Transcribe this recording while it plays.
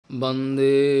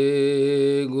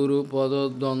वंदे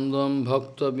गुरुपदद्वन्द्वं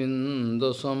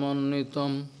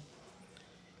भक्तबिंदसमन्वितं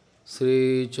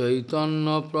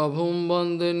श्रीचैतन्यप्रभुं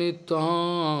वंदे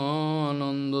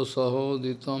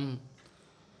नित्यानन्दसहोदितं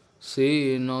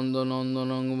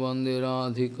श्रीनन्दनन्दनं वंदे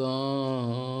राधिका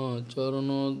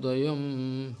चरणोदयं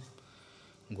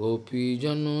गोपीजनसमायुक्तं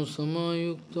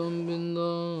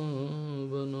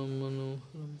बिन्दावनं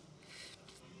मनोहरम्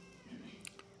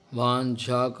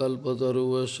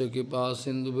वाञ्छाकल्पतरुवस्य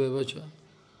कृपासिन्धुभ्यः च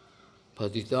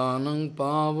पतितानं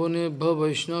पावनेभ्यो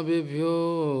वैष्णवेभ्यो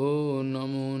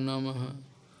नमो नमः।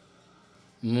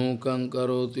 मूकं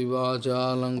करोति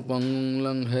वाचालं पङ्गुं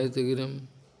लङ्घयितगिरिं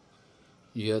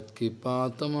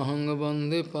यत्कृपातमहं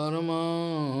वन्दे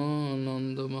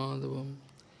परमानन्दमाधवम्।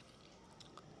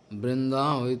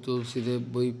 वृन्दावै तुलसीदेव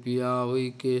वै पिया वै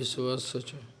केशवस्य च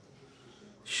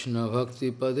कृष्ण भक्ति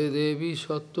पदे देवी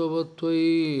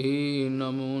सत्ववत्त्वयि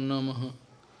नमो नमः।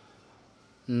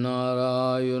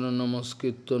 नारायण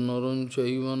नमस्कृत्य नरं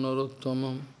चैव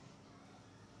नरोत्तमं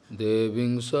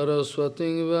देवीं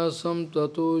सरस्वतीं व्यासं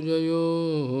ततो जयो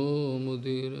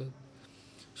मुदीरये।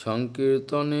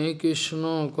 संकीर्तने कृष्ण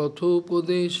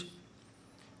कथोपदेशे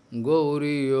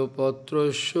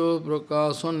गौरीयपत्रस्य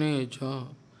प्रकाशने च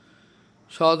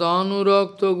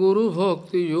सदानुरक्त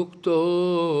गुरुभक्तियुक्तो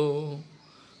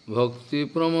भक्ति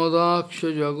प्रमोदाक्ष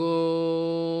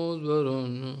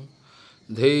जगोद्वरुन्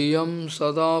ध्येयं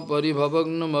सदा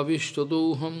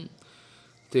परिभवग्नमभिष्टदोहं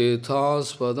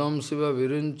तेथास्पदं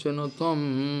शिवविरिञ्चन तं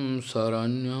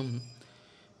शरण्यं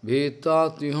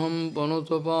भीतात्युहं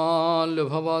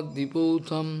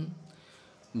पनुतपाल्यभवाद्दिपूतं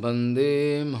वन्दे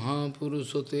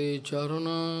महापुरुषते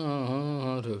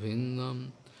चरणारविन्दं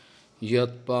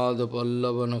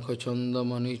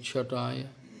यत्पादपल्लवनखचन्दमनिच्छटाय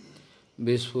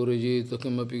विस्फुरिजित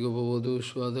किमपि गपवधू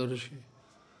स्वदर्शि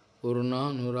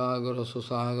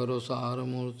पूर्णानुरागरससागर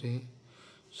सारमूर्ति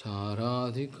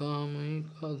साराधिकामयि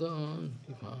कदा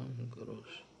कृपां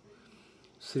करोषि।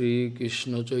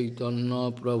 श्रीकृष्ण चैतन्य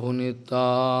प्रभु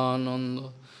नित्यानंद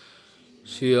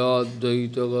श्री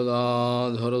अद्वैत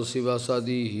गदाधर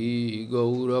शिवासादि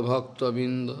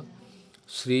गौरभक्तबिंद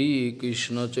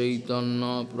श्रीकृष्ण चैतन्य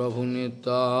प्रभु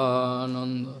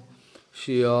नित्यानंद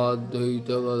श्री अद्वैत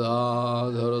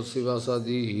गदाधर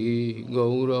शिवासादि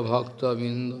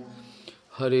गौरभक्तबिंद।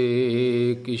 हरे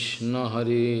कृष्ण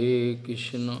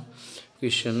कृष्ण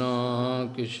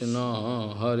कृष्ण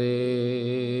हरे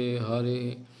हरे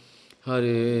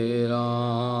हरे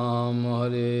राम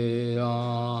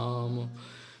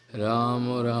राम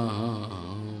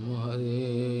राम हरे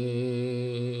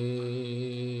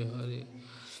हरे।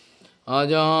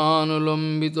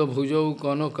 आजानुलंबित भुजौ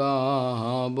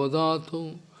कनकाबदातौ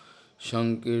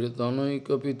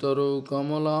संकीर्तनैकपितरौ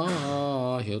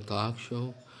कमलायताक्षौ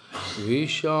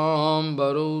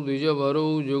विश्वाम्बरौ द्विजवरौ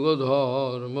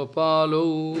जुगधर्मपालौ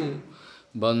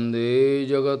वन्दे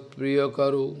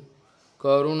जगत्प्रियकरौ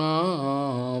करुणाभतारौ।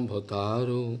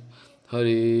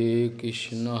 हरे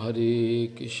कृष्ण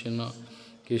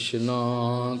कृष्ण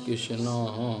कृष्ण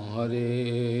हरे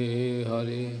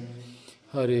हरे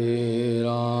हरे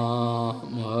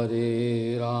राम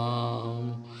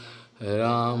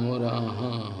राम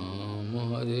राम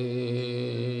हरे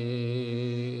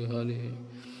हरे।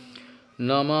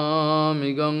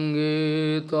 नमामि गंगे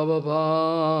तव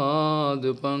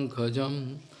पादपङ्कजं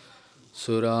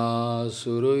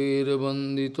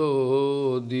सुरासुरैर्वन्दितो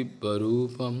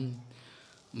दिव्यरूपं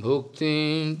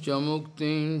भुक्तिं च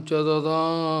मुक्तिं च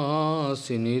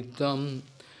ददासि नित्यं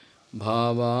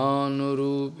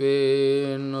भावानुरूपेण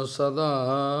सदा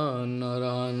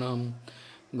नरानं।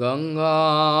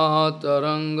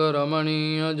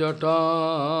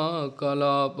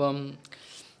 गंगातरङ्गरमणीयजटाकलापं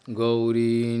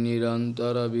गौरी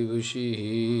निरन्तरविभूषिः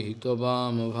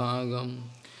त्ववामभागं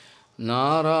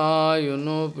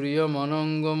नारायणो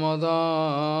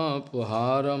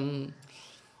प्रियमनङ्गमदापहारं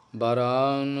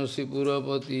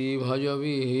वाराणसीपुरपति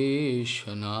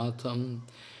भजवीशनाथं।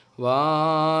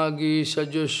 वागीसजुष्वदने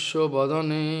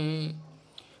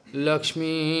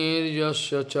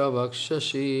लक्ष्मीर्यस्य च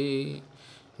वक्षसि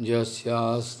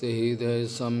यस्यास्ति हृदये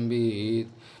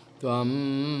संवित् त्वं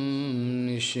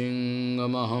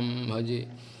नृसिंहमहं भजे।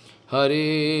 हरे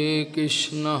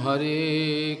कृष्ण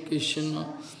कृष्ण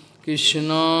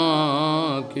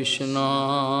कृष्ण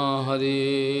हरे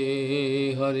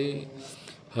हरे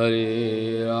हरे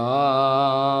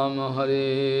राम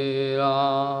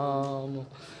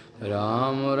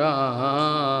राम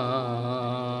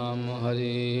राम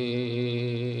हरे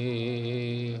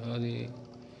हरे।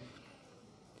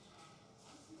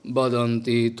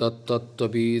 वदन्ति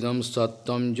तत्तत्त्वविदं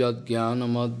सत्यं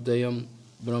यज्ञानमद्वयं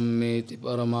Brahmeti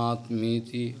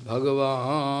Paramatmiti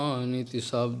Bhagavaniti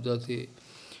Sabdati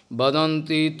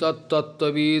Vadanti tat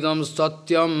tattvavidam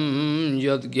satyam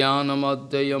yad jnanam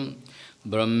advayam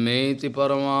Brahmeti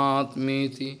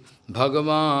Paramatmiti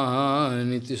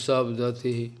Bhagavaniti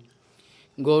Sabdati.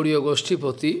 Gaudiya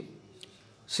Goshtipati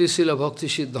Śrīla Bhakti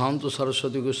Siddhanta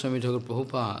Saraswati Goswami Ṭhākura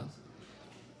Prabhupāda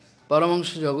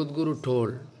Paramahansa Jagadguru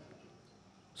told,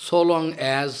 so long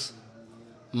as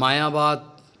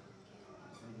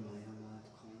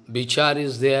mayavad-vichar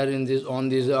is there on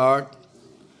this earth,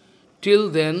 till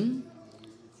then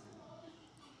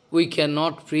we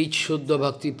cannot preach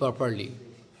Śuddha-bhakti properly.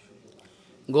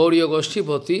 Gaudiya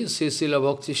Goshtipati, Śrīla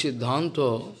Bhakti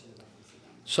Siddhanta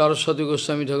Saraswati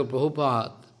Goswami Ṭhākura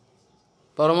Prabhupāda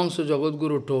Paramahansa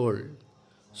Jagadguru told,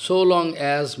 so long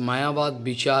as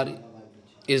mayavad-vichar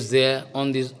is there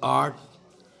on this earth,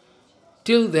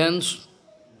 till then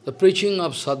the preaching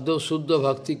of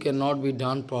Śuddha-bhakti cannot be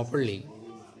done properly.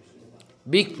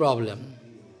 Big problem.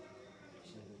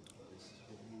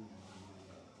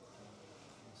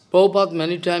 Prabhupada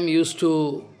many times used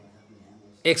to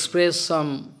express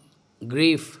some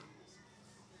grief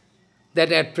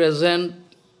that at present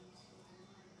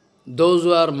those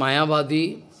who are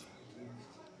mayavadi,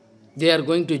 they are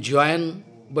going to join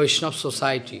Vaishnava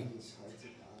society.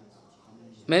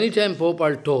 Many times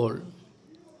Prabhupada told,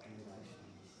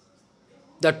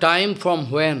 the time from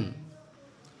when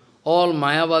all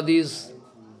mayavadis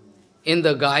in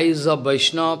the guise of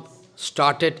Vaishnava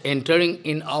started entering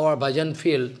in our bhajan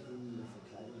field,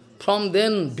 from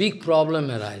then big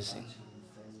problem arising.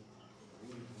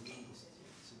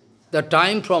 The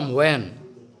time from when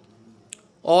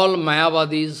all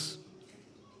mayavadis,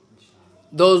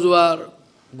 those who are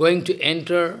going to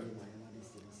enter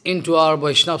into our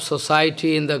Vaishnava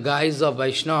society in the guise of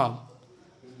Vaishnava,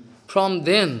 from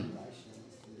then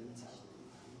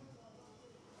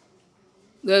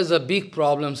there is a big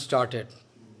problem started.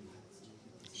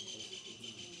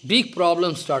 Big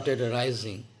problem started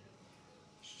arising.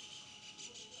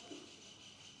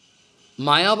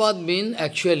 Mayavad means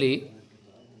actually,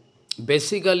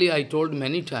 basically I told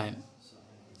many times,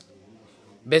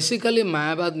 basically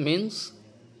mayavad means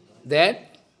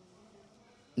that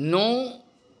no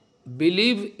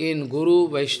believe in Guru,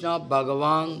 Vaishnava,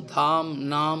 Bhagavan, Dham,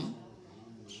 Nam,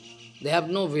 they have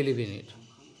no belief in it.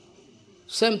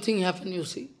 Same thing happened, you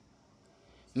see.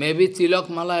 Maybe Tilak,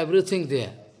 Mala, everything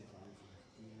there.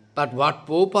 But what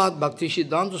Prabhupada, Bhakti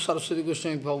Siddhanta Saraswati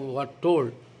Goswami Prabhupada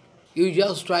told, you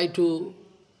just try to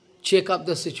check up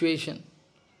the situation.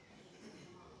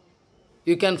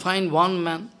 You can find one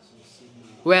man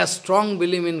who has strong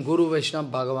belief in Guru, Vaishnava,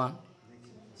 Bhagavan.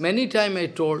 Many times I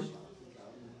told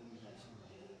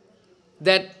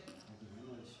that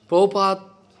Prabhupada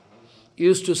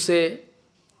used to say,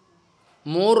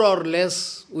 more or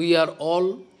less we are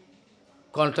all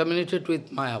contaminated with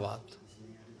mayavad.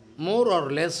 More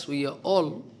or less we are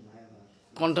all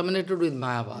contaminated with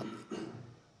mayavad.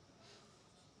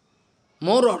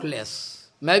 More or less,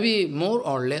 maybe more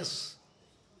or less.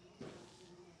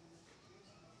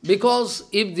 Because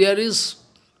if there is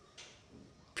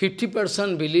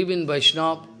 50% belief in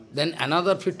Vaishnava, then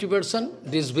another 50%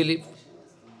 disbelief.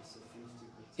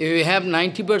 If you have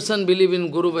 90% belief in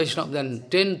Guru Vaishnava, then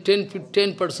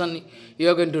 10% you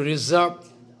are going to reserve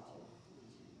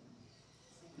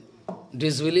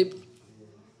disbelief.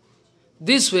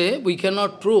 This way we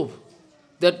cannot prove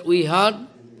that we have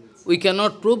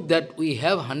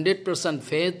 100%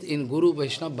 faith in Guru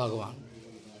Vaishnava Bhagavan.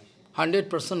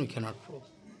 100% we cannot prove.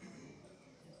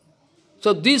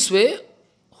 So this way,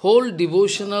 whole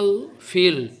devotional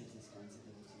field,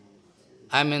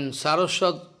 I mean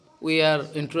Saraswat, we are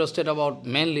interested about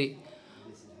mainly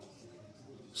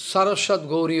Saraswat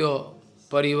Gaudiya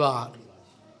Parivar,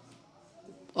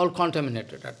 all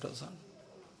contaminated at present.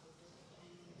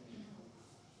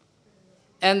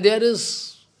 And there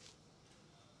is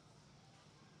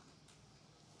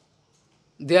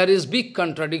big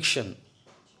contradiction.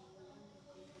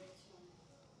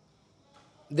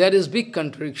 There is big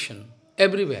contradiction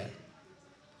everywhere.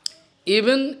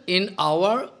 Even in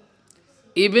our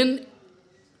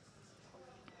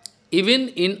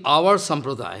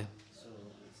sampradaya,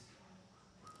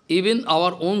 even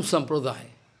our own sampradaya,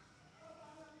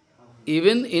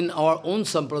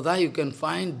 you can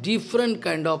find different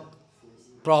kind of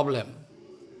problem.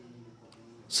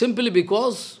 Simply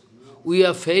because we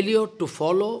have failure to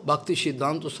follow Bhakti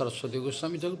Siddhanta Saraswati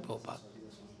Goswami Prabhupada.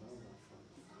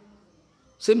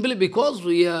 Simply because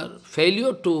we are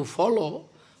failure to follow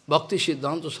Bhakti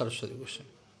Siddhanta Saraswati Goswami.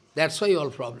 That's why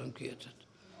all problem created.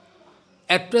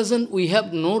 At present, we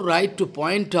have no right to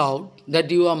point out that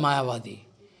you are mayavadi.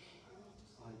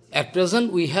 At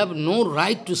present, we have no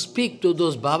right to speak to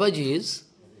those Babajis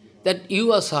that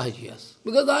you are Sahajiyas.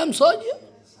 Because I am Sahajiya.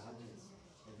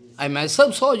 I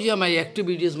myself Sahajiya, my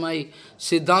activities, my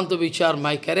Siddhanta, vichar,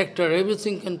 my character,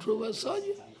 everything can prove as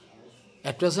Sahajiya.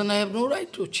 At present, I have no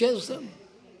right to chase them.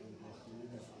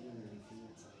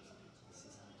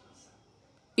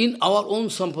 In our own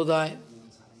sampradaya,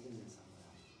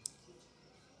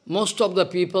 most of the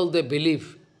people, they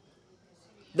believe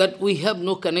that we have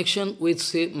no connection with,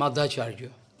 say, Madhvācārya.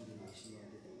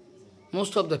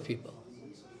 Most of the people.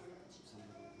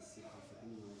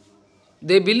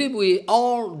 They believe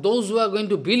or those who are going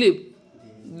to believe,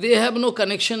 they have no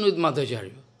connection with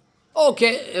Madhvācārya.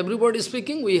 Okay, everybody is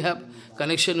speaking, we have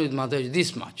connection with Madhvācārya,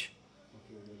 this much.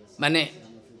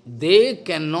 They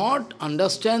cannot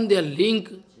understand their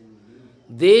link,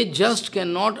 they just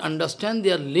cannot understand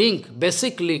their link,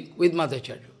 basic link with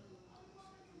Madhvācārya.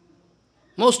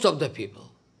 Most of the people.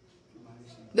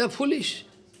 They are foolish.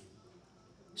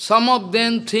 Some of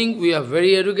them think we are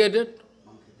very educated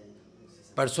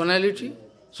personality,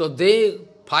 so they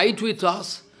fight with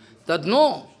us that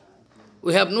no,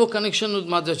 we have no connection with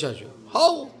Madhvācārya.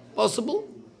 How possible?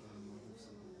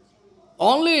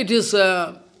 Only it is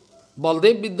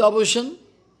Baladeva Vidyābhūṣaṇa.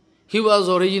 He was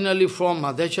originally from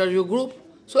Madhvācārya group,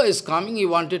 so he is coming, he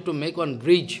wanted to make one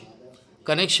bridge,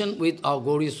 connection with our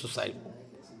Gaudiya society.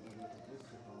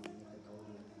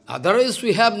 Otherwise,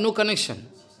 we have no connection.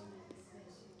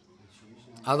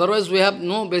 Otherwise, we have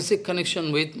no basic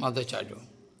connection with Madhvācārya.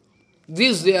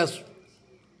 This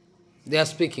they are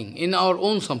speaking in our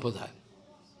own sampradaya.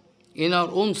 In our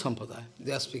own sampradaya,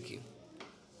 they are speaking.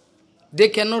 They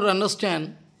cannot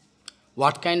understand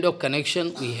what kind of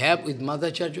connection we have with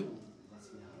Madhvācārya.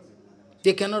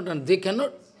 They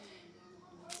cannot.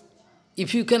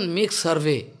 If you can make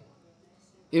survey,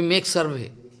 you make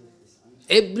survey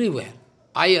everywhere.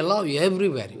 I allow you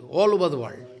everywhere, all over the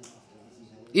world.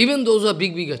 Even those who are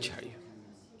big Acharya,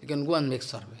 you can go and make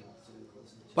survey.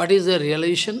 What is the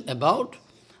realization about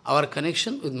our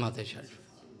connection with Madhvācārya?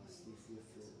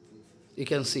 You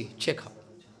can see, check out.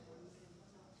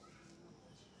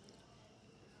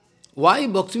 Why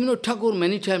Bhaktivinoda Thakur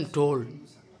many times told,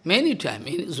 many times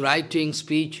in his writing,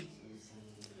 speech,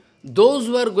 those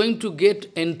who are going to get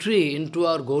entry into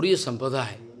our Gaudiya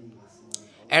Sampradaya,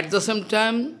 at the same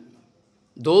time,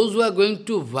 those who are going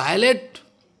to violate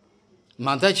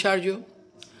Madhvācārya,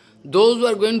 those who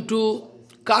are going to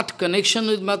cut connection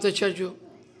with Madhvācārya,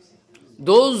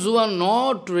 those who are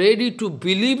not ready to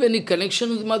believe any connection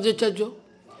with Madhvācārya,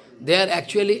 they are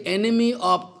actually enemy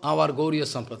of our Gaudiya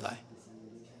Sampradaya.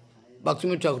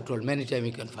 Bhaktivinoda Thakur told, many times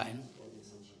you can find.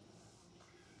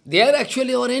 They are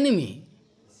actually our enemy.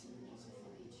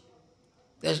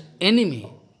 There's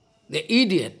enemy, the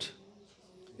idiot.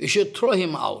 You should throw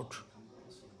him out.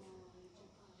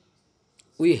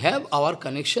 We have our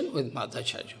connection with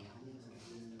Madhvācārya.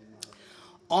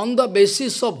 On the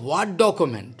basis of what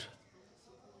document?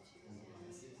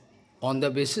 On the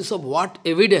basis of what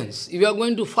evidence? If you are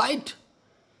going to fight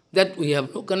that we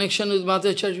have no connection with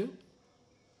Madhvācārya,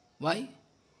 why?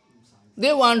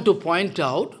 They want to point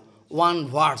out one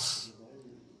verse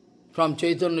from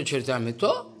Chaitanya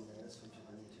Charitamrita,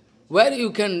 where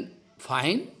you can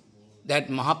find that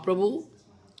Mahāprabhu,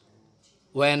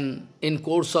 when in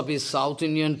course of his South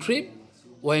Indian trip,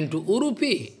 went to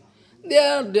Udupi, they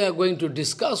are going to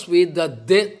discuss with the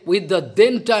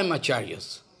then time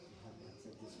Acharyas.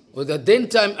 With the then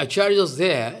time Acharyas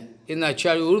there, in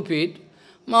Acharya Udupi,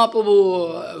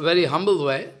 Mahāprabhu, very humble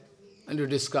way, and to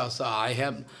discuss, I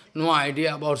have no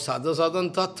idea about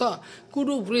śuddha-bhakti. Could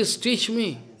you please teach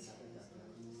me?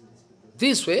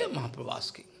 This way, Mahāprabhu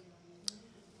asking.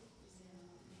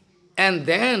 And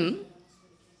then,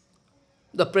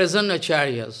 the present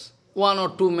Acharyas, one or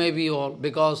two maybe all,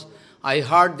 because I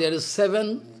heard there is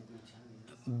seven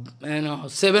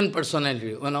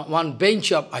personalities, one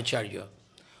bench of Acharya.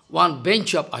 One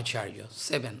bench of Acharya,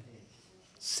 seven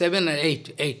or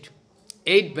eight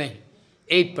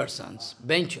persons,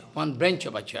 one bench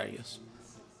of Acharyas.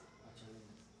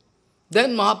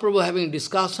 Then Mahāprabhu having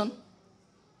discussion,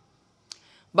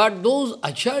 but those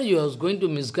Acharyas going to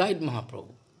misguide Mahāprabhu.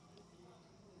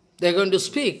 They are going to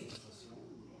speak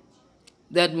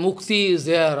that mukti is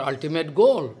their ultimate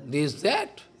goal, this,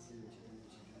 that.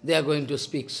 They are going to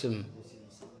speak some.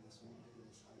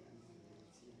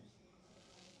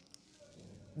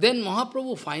 Then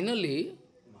Mahāprabhu finally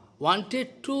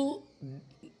wanted to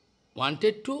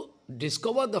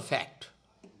discover the fact.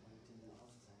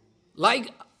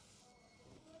 Like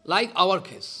our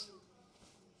case.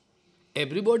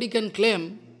 Everybody can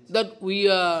claim that we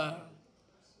are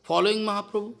following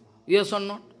Mahāprabhu, yes or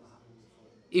not?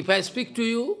 If I speak to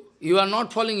you, you are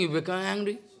not following, you become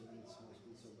angry.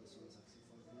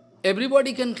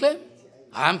 Everybody can claim,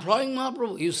 I am following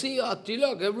Mahaprabhu. You see,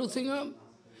 Tilak, everything.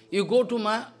 You go to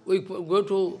we go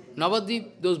to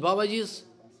Navadip, those Babajis,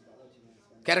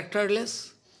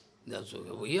 characterless. That's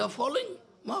okay. We are following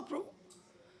Mahaprabhu.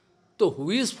 So who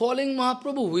is following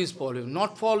Mahaprabhu? Who is following?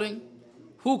 Not following.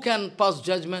 Who can pass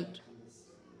judgment?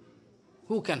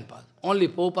 Who can pass? Only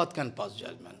Prabhupada can pass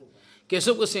judgment.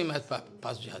 Keshav Goswami has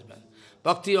passed judgment.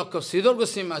 Bhakti Siddhar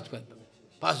Goswami has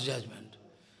passed judgment.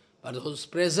 But those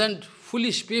present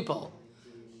foolish people,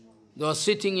 they are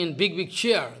sitting in big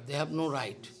chair, they have no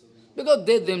right. Because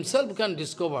they themselves can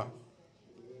discover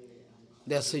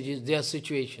their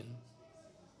situation.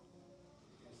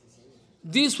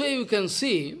 This way you can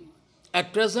see,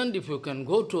 at present, if you can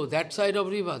go to that side of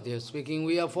river, they are speaking,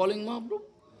 we are following Mahaprabhu.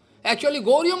 Actually,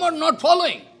 Gaudiya Maṭha not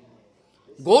following.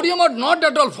 Gaudiya Maṭha not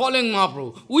at all following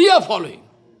Mahaprabhu. We are following.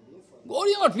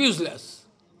 Gaudiya Maṭha useless.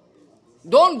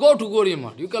 Don't go to Gaudiya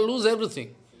Maṭha. You can lose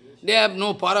everything. They have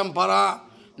no paramparā,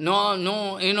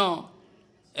 no,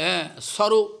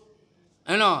 sarup.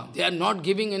 They are not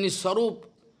giving any sarup,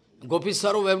 gopi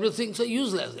sarup, everything, so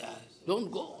useless. Don't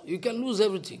go. You can lose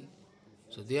everything.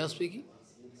 So they are speaking.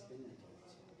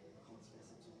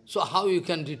 So how you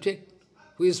can detect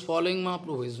who is following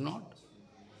Mahaprabhu, who is not?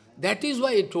 That is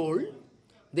why I told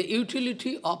the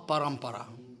utility of paramparā.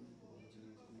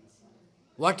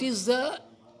 What is the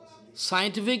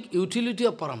scientific utility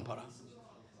of paramparā?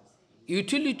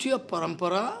 Utility of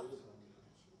paramparā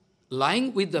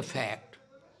lying with the fact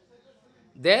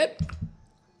that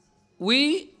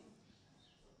we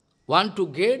want to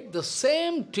get the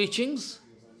same teachings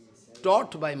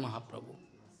taught by Mahaprabhu.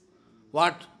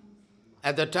 What?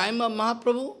 At the time of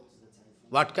Mahaprabhu,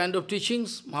 what kind of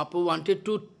teachings Mahaprabhu wanted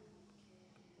to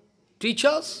teach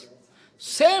us?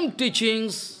 Same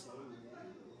teachings,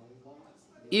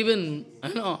 even,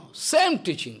 same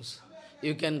teachings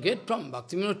you can get from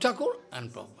Bhaktivinoda Ṭhākura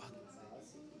and Prabhupada.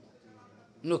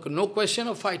 No question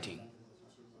of fighting.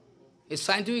 It's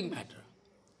scientific matter.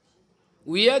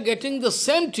 We are getting the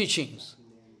same teachings.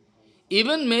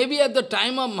 Even maybe at the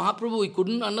time of Mahaprabhu, we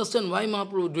couldn't understand why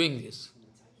Mahaprabhu was doing this.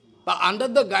 But under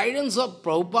the guidance of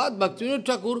Prabhupada, Bhaktivinoda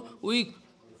Ṭhākura,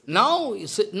 now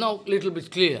little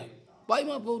bit clear. Why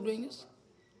Mahaprabhu doing this?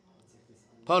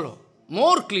 Follow.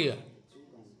 More clear.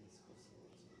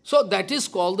 So that is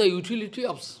called the utility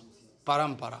of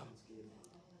paramparā.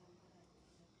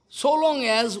 So long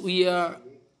as we are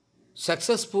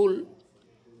successful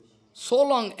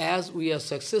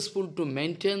to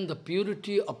maintain the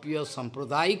purity of your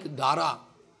sampradāyic dhara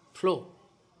flow,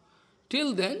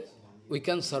 till then we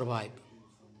can survive.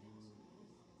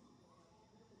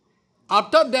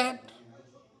 After that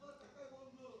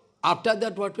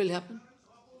what will happen?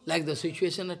 Like the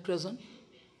situation at present?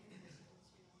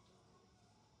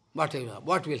 What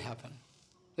will happen?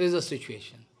 This is the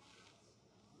situation.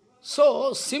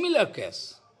 So, similar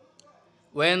case,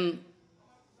 when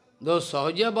those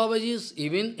Sahaja Babajis,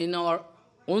 even in our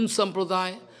own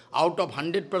sampradaya, out of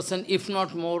 100%, if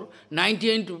not more,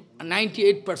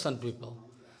 98% people,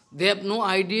 they have no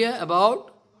idea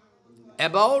about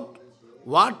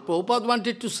what Prabhupada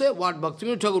wanted to say, what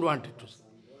Bhaktivinoda Ṭhākura wanted to say.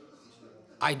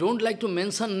 I don't like to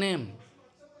mention name.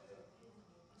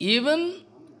 Even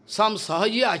some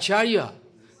Sahaja Acharya,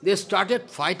 they started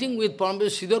fighting with Paramparā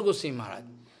Sridhar Goswami Maharaj,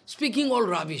 speaking all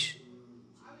rubbish.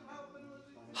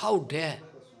 How dare?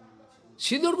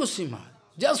 Sridhar Goswami Maharaj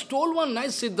just told one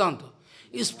nice Siddhanta.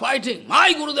 He's fighting.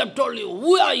 My Gurudev told you,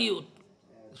 who are you?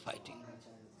 He's fighting.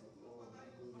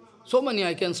 So many,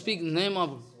 I can speak name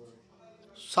of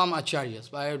some Acharyas,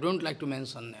 but I don't like to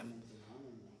mention them.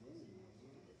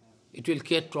 It will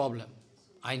create problem.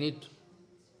 I need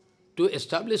to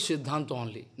establish Siddhanta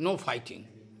only, no fighting.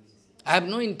 I have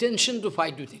no intention to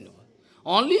fight with anyone.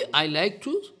 Only I like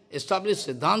to establish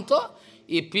Siddhanta.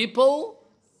 If people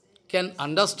can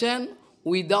understand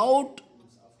without,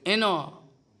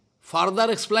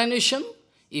 further explanation,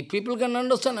 if people can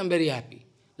understand, I am very happy.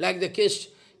 Like the case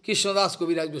Krishnadas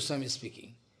Kaviraj Goswami is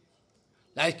speaking.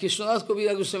 Like Krishnadas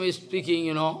Kaviraj Goswami is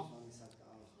speaking,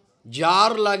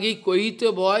 Jar lagi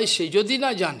kohite boy se jodi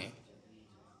na jane.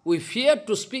 We fear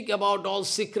to speak about all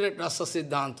secret rasa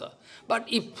Siddhanta. But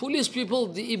if foolish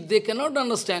people, if they cannot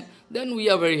understand, then we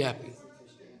are very happy.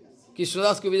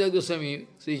 Krishnadas Kaviraj Goswami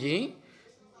speaking,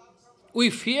 we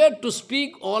fear to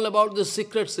speak all about the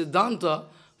secret Siddhanta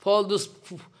for those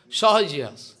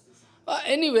Sahajiyas.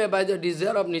 Anyway, by the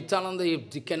desire of Nityananda, if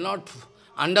they cannot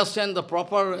understand the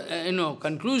proper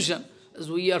conclusion, as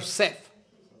we are safe.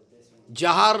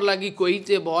 Jahar lagi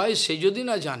kohite boy se jodi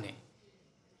na jane.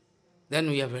 Then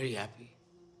we are very happy.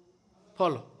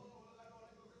 Follow.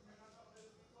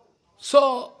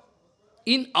 So,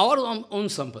 in our own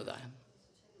sampradaya,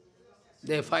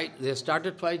 they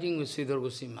started fighting with Sridhar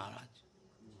Goswami Maharaj.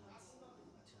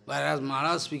 Whereas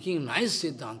Maharaj speaking nice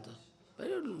Siddhanta, but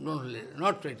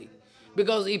not ready.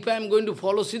 Because if I am going to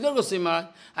follow Sridhar Goswami Maharaj,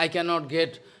 I cannot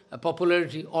get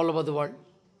popularity all over the world.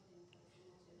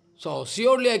 So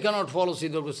surely I cannot follow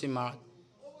Sridhar Goswami Maharaj.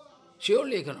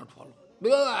 Surely I cannot follow.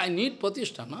 Because I need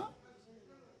pratishtha, no?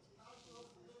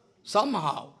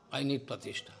 Somehow I need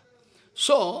pratishtha.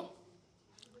 So,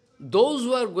 those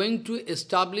who are going to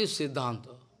establish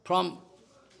Siddhanta from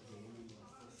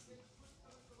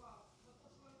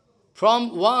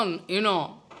one,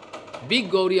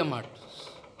 big Gaudiya Maṭha,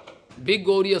 big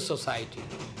Gaudiya society,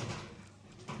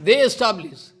 they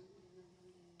establish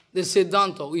the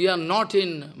Siddhanta. We are not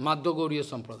in Madhva Gaudiya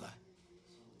Sampradaya.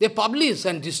 They publish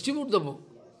and distribute the book.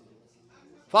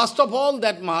 First of all,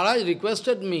 that Maharaj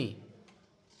requested me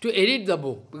to edit the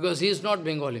book, because he is not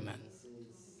Bengali man.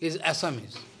 He is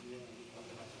Assamese.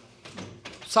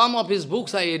 Some of his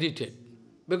books I edited,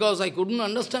 because I couldn't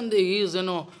understand that he is,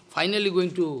 finally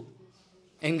going to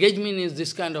engage me in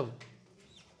this kind of...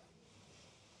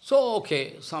 So,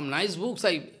 okay, some nice books.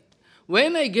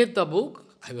 When I get the book,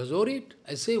 I was worried.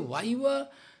 I say, why you are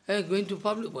going to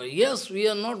publish? Well, yes, we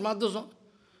are not Madhva.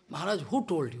 Maharaj, who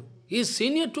told you? He is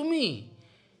senior to me.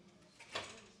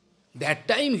 That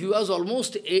time he was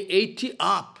almost 80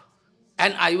 up.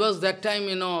 And I was that time,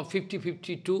 50,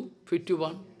 52,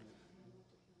 51.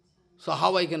 So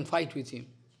how I can fight with him?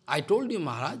 I told him,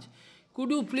 Maharaj, could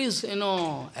you please,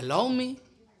 allow me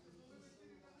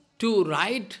to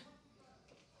write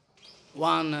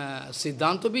one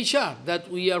Siddhanta vichar, that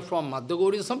we are from Madhva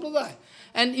Gaudiya Sampradaya,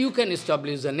 and you can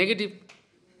establish the negative.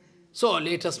 So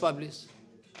let us publish.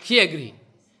 He agreed.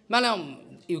 Madam,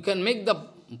 you can make the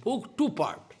book two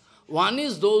parts. One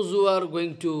is those who are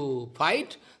going to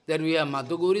fight, that we are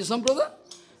Madhva Gaudiya Sampradaya,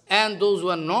 and those who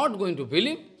are not going to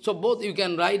believe. So both you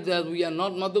can write that we are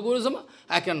not Madhva Gaudiya Sampradaya.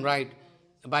 I can write,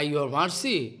 by your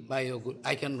mercy,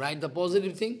 I can write the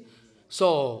positive thing.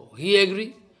 So he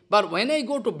agreed. But when I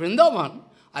go to Vrindavan,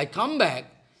 I come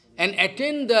back and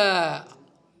attend the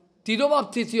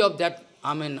Tirobhav Tithi of that,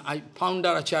 I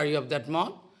founder Acharya of that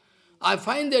month. I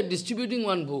find they are distributing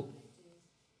one book.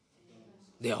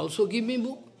 They also give me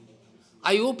book.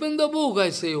 I open the book,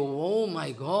 I say, oh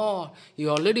my God, he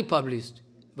already published,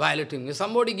 violating me.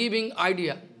 Somebody giving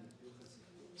idea,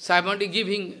 somebody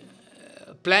giving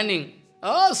planning.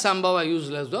 Oh, Sambhava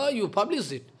useless. Oh, you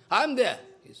publish it. I am there.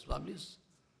 It's published.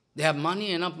 They have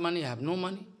money, enough money, I have no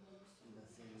money.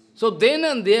 So then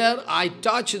and there, I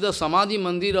touch the Samadhi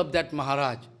Mandir of that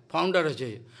Maharaj, founder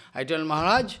Acharya. I tell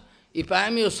Maharaj, if I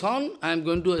am your son, I am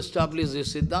going to establish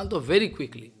this Siddhanta very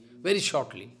quickly, very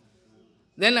shortly.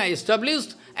 Then I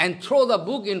established and throw the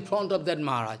book in front of that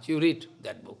Maharaj. You read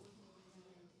that book.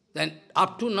 Then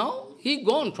up to now, he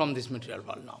gone from this material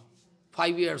world now.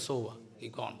 5 years over, he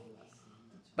gone.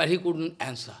 But he couldn't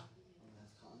answer.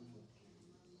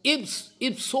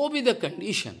 If so be the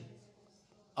condition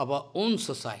of our own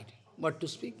society, what to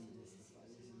speak?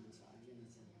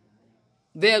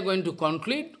 They are going to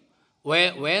conclude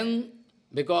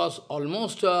because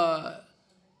almost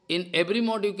in every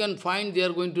mode you can find they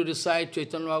are going to recite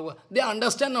Chaitanya Bhagavatam. They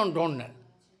understand or don't know.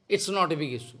 It's not a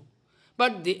big issue.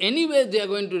 But anyway they are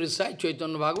going to recite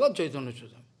Chaitanya Bhagavatam, Chaitanya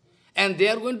Chaitanya. And they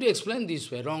are going to explain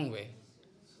this way, wrong way.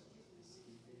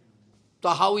 So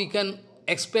how we can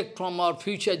expect from our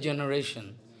future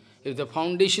generation, if the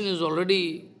foundation is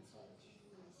already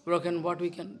broken, what we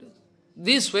can do?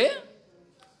 This way,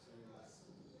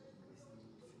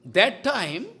 that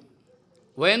time,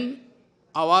 when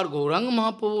our Gauranga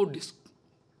Mahaprabhu,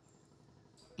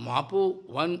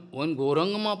 when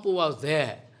Gauranga Mahaprabhu was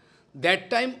there, that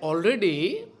time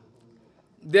already,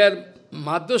 their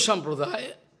Madhva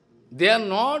Sampradaya, they are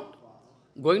not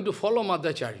going to follow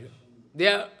Madhvacharya. They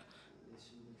are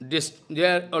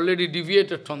already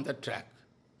deviated from the track.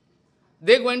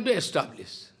 They are going to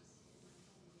establish.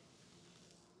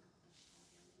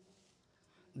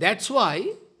 That's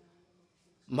why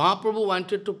Mahaprabhu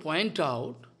wanted to point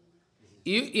out,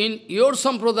 in your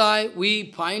sampradaya,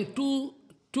 we find two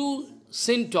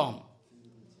symptoms.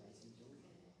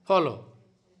 Follow.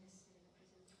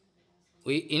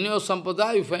 In your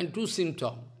sampradaya, we find two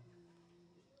symptoms.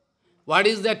 What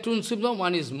is that two symptom?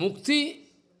 One is mukti,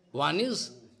 one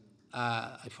is,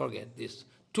 I forget this,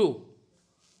 two.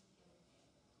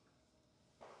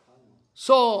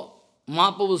 So,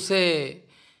 Mahaprabhu say,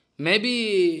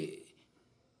 maybe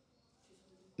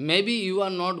you are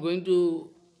not going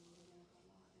to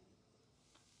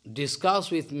discuss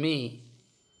with me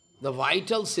the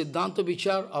vital Siddhanta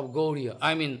vichar of Gaudiya.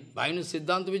 I mean, Vayu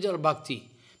Siddhanta vichar of Bhakti.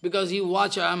 Because you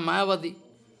watch, I am mayavad.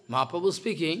 Mahāprabhu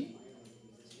speaking,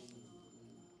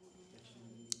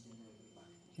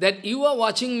 that you are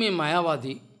watching me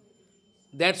mayavad.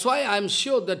 That's why I am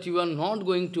sure that you are not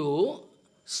going to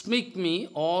speak me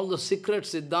all the secret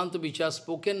Siddhanta which are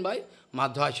spoken by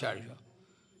Madhvācārya.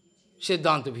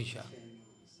 Siddhanta vichar.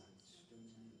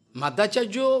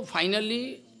 Madhvācārya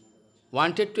finally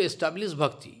wanted to establish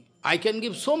bhakti. I can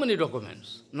give so many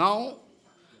documents. Now,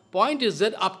 point is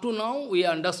that up to now we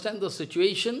understand the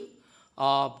situation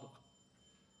of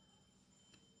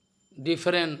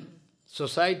different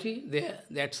society,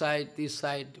 that side, this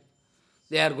side.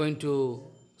 They are going to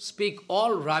speak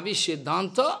all rubbish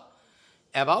Siddhanta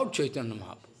about Chaitanya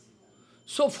Mahaprabhu.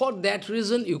 So for that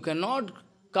reason, you cannot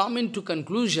come into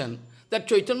conclusion that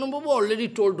Chaitanya Mahaprabhu already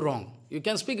told wrong. You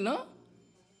can speak, no?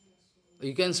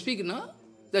 You can speak, no?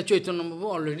 That Chaitanya Mahaprabhu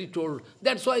already told.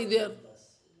 That's why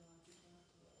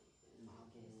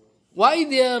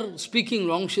they are speaking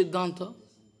wrong Siddhanta?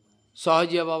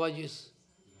 Sahaja Babaji's.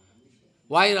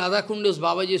 Why Radhakunda's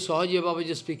Babaji, Sahaja Babaji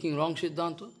is speaking wrong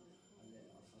Siddhanta?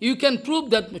 You can prove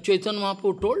that Chaitanya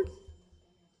Mahaprabhu told.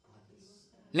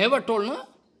 Never told, no?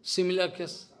 Similar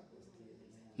case.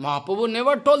 Mahaprabhu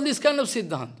never told this kind of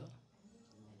Siddhanta.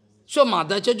 So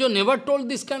Madhvācārya never told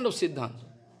this kind of Siddhanta.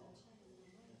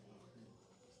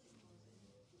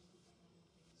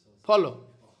 Follow?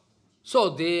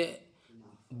 So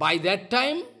by that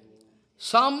time,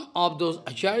 some of those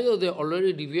Acharyas, they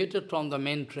already deviated from the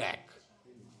main track.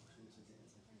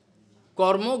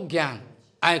 Karma,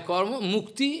 Jnana, Karma,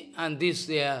 Mukti, and this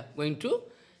they are going to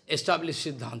establish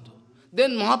Siddhanta.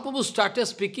 Then Mahaprabhu started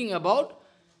speaking about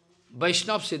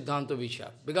Vaishnava Siddhanta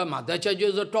Vichar. Because Madhvācārya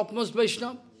is the topmost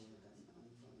Vaishnava.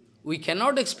 We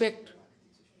cannot expect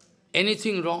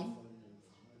anything wrong.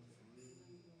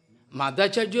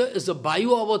 Madhvācārya is the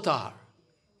Vayu avatar.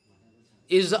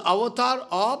 Is the avatar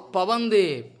of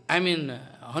Pavandev,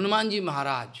 Hanumanji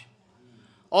Maharaj.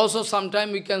 Also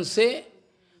sometimes we can say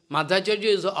Madhvācārya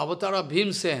is the avatar of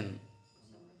Bhimsen.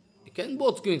 You can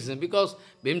both mix them because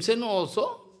Bhimsen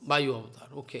also Vayu avatar.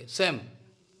 Okay, same.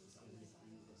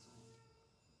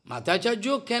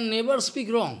 Madhvācārya can never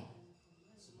speak wrong.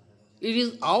 It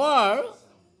is our,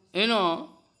 it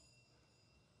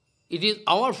is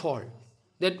our fault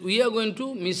that we are going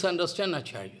to misunderstand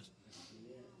Acharyas.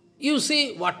 You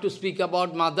see what to speak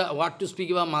about Madhvācārya, what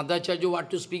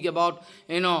to speak about,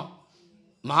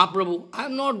 Mahāprabhu. I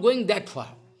am not going that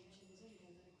far.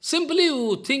 Simply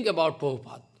you think about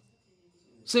Prabhupada.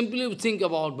 Simply you think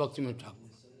about Bhaktivinoda Thakur.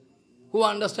 Who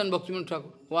understand Bhaktivinoda Thakur?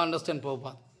 Who understand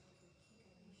Prabhupada?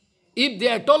 If they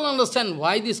at all understand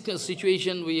why this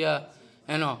situation we are,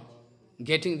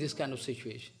 getting this kind of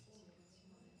situation.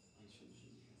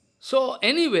 So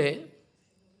anyway,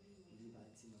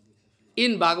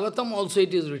 in Bhagavatam also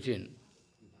it is written.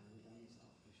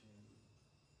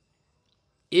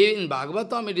 In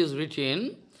Bhagavatam it is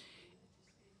written,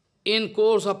 in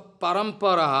course of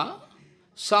paramparā,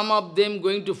 some of them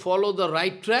going to follow the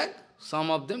right track, some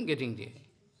of them getting there.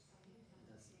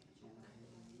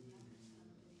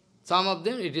 Some of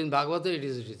them, it is in Bhagavatam, it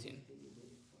is written.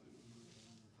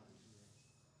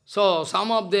 So,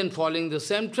 some of them following the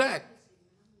same track,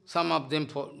 some of them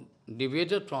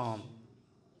deviated from.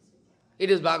 It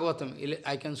is Bhagavatam,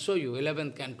 I can show you,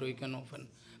 11th canto, you can open.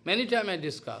 Many times I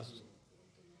discussed.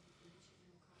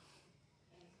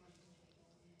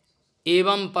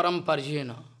 Evam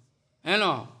paramparā.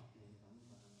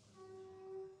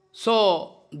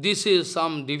 So, this is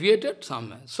some deviated,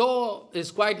 some. So,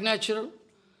 it's quite natural.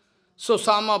 So,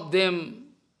 some of them,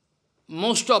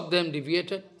 most of them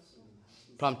deviated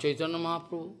from Chaitanya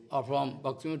Mahaprabhu or from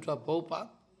Bhaktivinoda Prabhupada.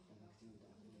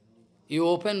 You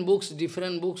open books,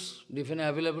 different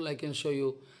available, I can show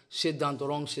you Siddhanta,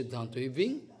 wrong Siddhanta. You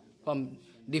bring from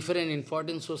different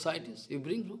important societies, you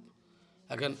bring book.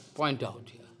 I can point out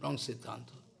here, wrong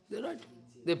Siddhanta. They're right,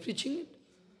 they're preaching it.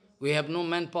 We have no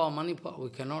manpower, money power, we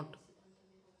cannot.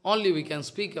 Only we can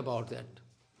speak about that.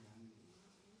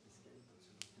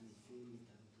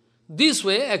 This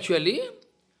way, actually,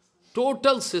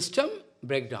 total system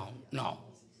breakdown now.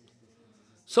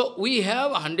 So, we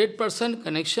have 100%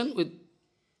 connection with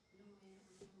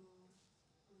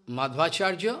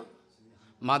Madhvācārya.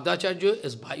 Madhvācārya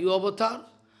is Vayu avatar.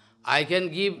 I can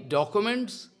give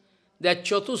documents that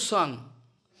Chatussan,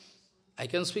 I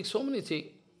can speak so many things.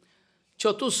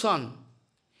 Chatussan,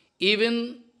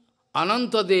 even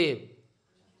Anantadev,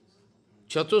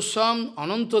 Chatussan,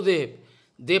 Anantadev,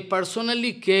 they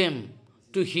personally came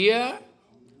to hear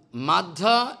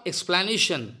Madhva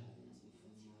explanation.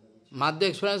 Madhva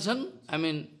explanation,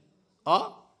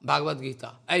 Bhagavad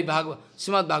Gita,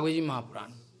 Śrīmad-Bhāgavatam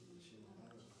Mahapurana.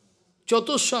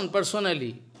 Chatushan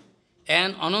personally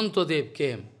and Anantadev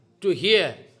came to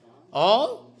hear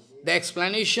all the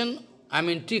explanation,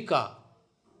 Tika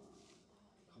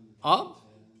of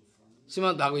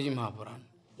Śrīmad-Bhāgavatam Mahapurana.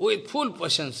 With full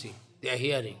patience, they are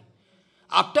hearing.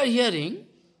 After hearing,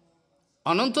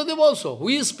 Anantadev also, who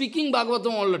is speaking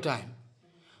Bhagavatam all the time.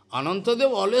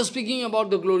 Anantadev always speaking about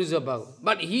the glories of Bhagavatam.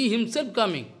 But he himself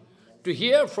coming to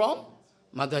hear from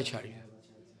Madhvācārya.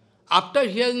 After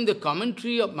hearing the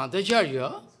commentary of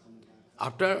Madhvācārya,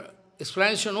 after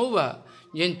explanation over,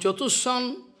 then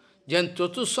Chatushan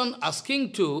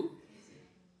asking to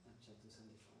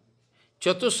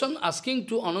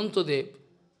Anantadev,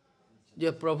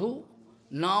 Dear Prabhu,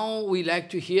 now we like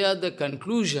to hear the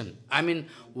conclusion.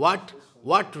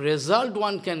 What result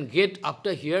one can get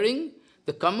after hearing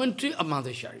the commentary of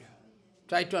Madhvācārya.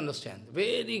 Try to understand.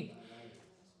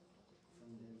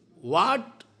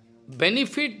 What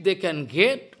benefit they can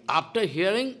get after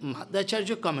hearing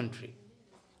Madhvācārya commentary.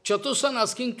 Chatushan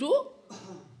asking to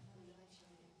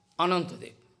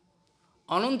Anantadev.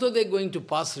 Anantadev going to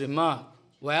pass remark,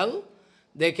 well,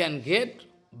 they can get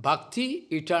bhakti,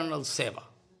 eternal seva.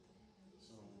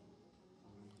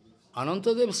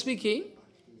 Anantadev speaking,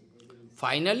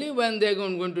 finally when they are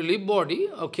going to leave body,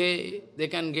 okay, they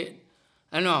can get,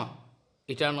 eternal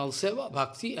seva,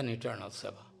 bhakti and eternal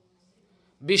seva.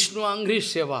 Vishnu Angri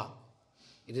seva,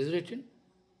 it is written.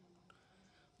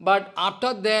 But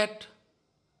after that,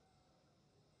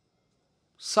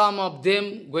 some of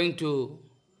them going to,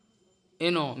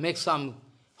 make some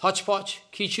hodgepodge,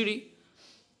 khichdi.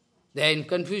 They are in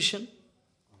confusion.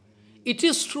 It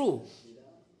is true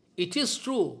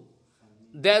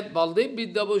that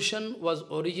Baladeva Vidyābhūṣaṇa was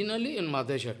originally in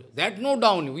Madhvācārya. That no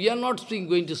doubt, we are not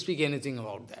going to speak anything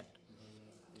about that.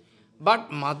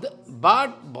 But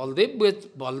Baladeva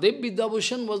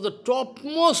Vidyābhūṣaṇa was the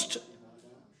topmost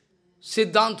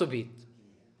Siddhanta-vid.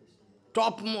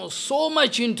 Topmost, so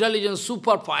much intelligence,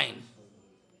 super fine.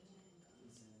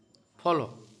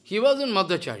 Follow. He was in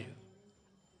Madhvācārya.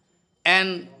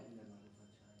 And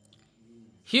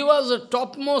he was the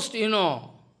topmost,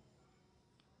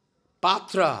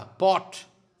 pot.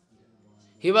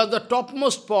 He was the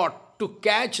topmost pot to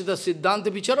catch the Siddhanta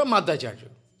vichar of Madhvācārya.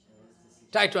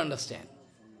 Try to understand.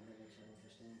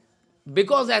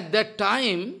 Because at that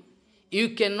time,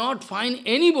 you cannot find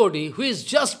anybody who is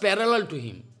just parallel to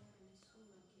him.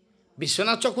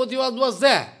 Vishwanath Chakravarti was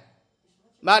there.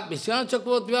 But Vishwanath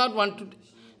Chakravarti wanted,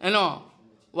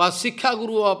 was Sikha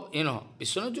Guru of,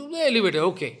 Vishwanath Chakravarti elevated,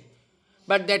 okay.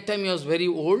 But that time he was very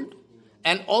old.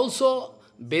 And also,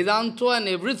 Vedanta and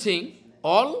everything,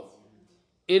 all,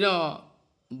 Baladeva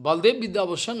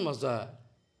Vidyābhūṣaṇa was the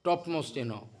topmost,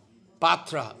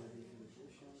 patra,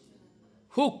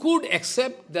 who could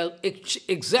accept the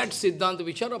exact Siddhanta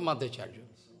vichar of Madhvācārya.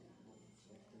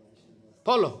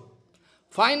 Follow.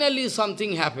 Finally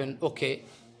something happened, okay.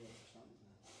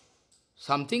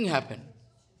 Something happened.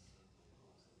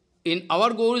 In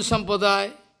our Gauḍīya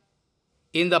Sampradaya,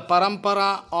 in the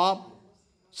paramparā of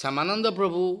Samananda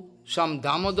Prabhu, some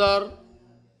Damodar,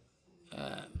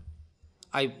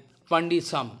 Pandit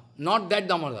some, not that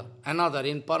Damodar, another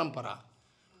in paramparā.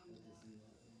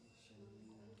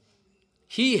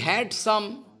 He had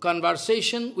some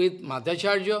conversation with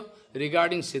Madhvācārya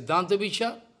regarding Siddhanta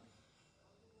vichar.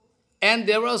 And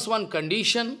there was one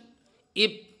condition,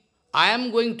 if I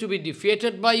am going to be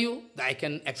defeated by you, I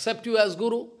can accept you as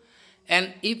Guru.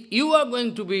 And if you are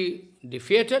going to be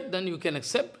defeated, then you can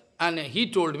accept. And he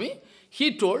told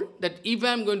that if I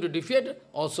am going to defeat,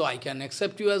 also I can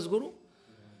accept you as Guru.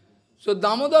 So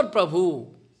Damodar Prabhu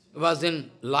was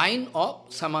in line of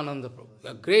Samananda Prabhu,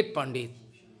 a great Pandit.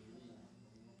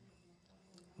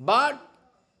 But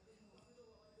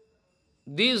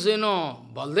this,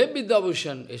 Baladeva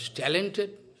Vidyābhūṣaṇa is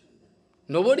talented.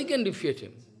 Nobody can defeat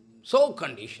him. So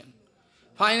conditioned.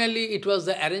 Finally, it was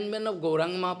the arrangement of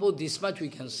Gauranga Mahaprabhu, this much we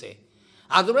can say.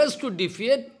 Otherwise, to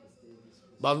defeat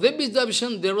Baladeva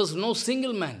Vidyābhūṣaṇa, there was no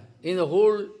single man in the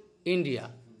whole India.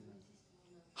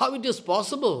 How it is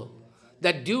possible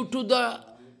that due to the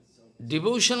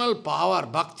devotional power,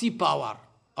 bhakti power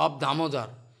of Damodar,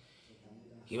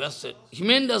 he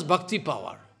meant as bhakti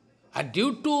power. And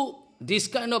due to this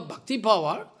kind of bhakti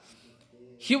power,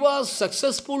 he was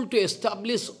successful to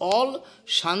establish all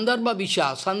Sandarbha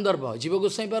vichar, Sandarbha. Jiva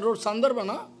Goswami wrote Sandarbha,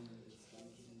 na?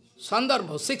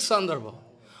 Sandarbha, 6 Sandarbha.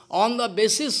 On the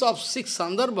basis of 6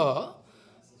 Sandarbha,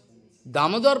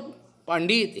 Damodar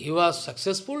Pandit, he was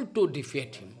successful to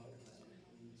defeat him.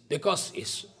 Because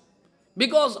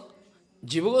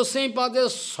Jiva Goswami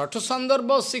Pada's Sata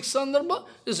Sandarbha, 6 Sandarbha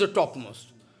is the topmost.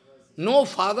 No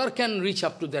father can reach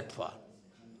up to that far.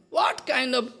 What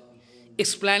kind of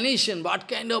explanation, what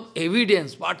kind of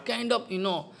evidence, what kind of,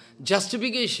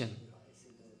 justification?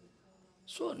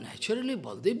 So naturally,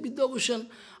 Baladeva Vidyābhūṣaṇa,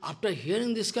 after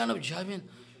hearing this kind of jargon,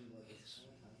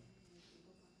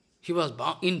 he was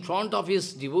bound, in front of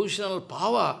his devotional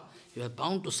power, he was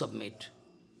bound to submit.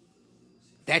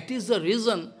 That is the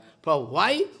reason for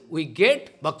why we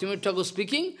get, Bhaktivinoda Thakur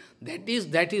speaking,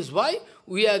 that is why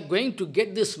we are going to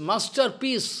get this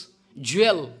masterpiece,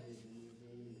 jewel.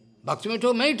 Bhaktivinoda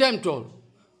Thakur many times told,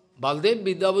 Baladeva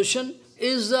Vidyābhūṣaṇa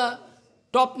is the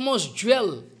topmost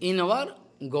jewel in our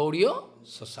Gaudiya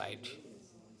society.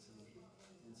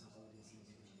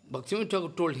 Bhaktivinoda Thakur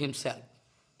told himself.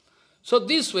 So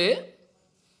this way,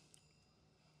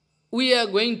 we are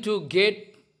going to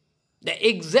get the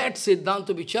exact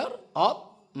Siddhanta vichar of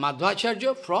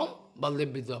Madhvācārya from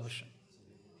Baladeva Vidyābhūṣaṇa.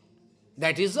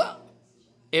 That is the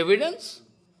evidence.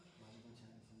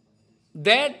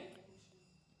 That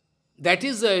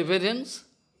is the evidence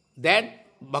that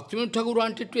Bhaktivinoda Thakur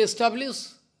wanted to establish.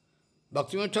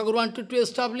 Bhaktivinoda Thakur wanted to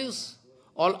establish.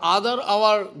 All other,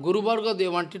 our Guru Varga, they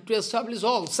wanted to establish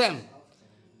all same.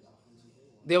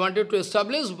 They wanted to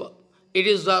establish, it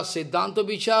is the Siddhanta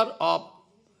vichar of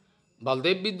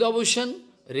Baladeva Vidyābhūṣaṇa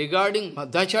regarding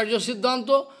Madhvācārya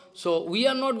Siddhanta. So we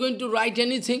are not going to write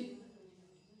anything.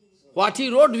 What he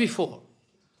wrote before,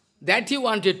 that he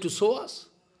wanted to show us.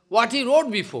 What he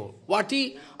wrote before, what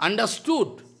he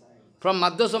understood from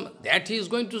Madhva, that he is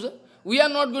going to say. We are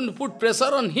not going to put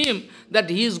pressure on him that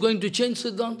he is going to change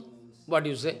Siddhanta. What do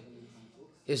you say?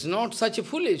 It's not such a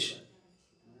foolish.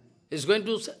 He's going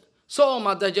to say. So,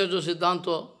 Madhvācārya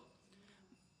Siddhanta,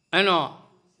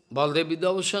 Baladeva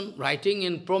Vidyābhūṣaṇa writing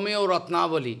in Prameya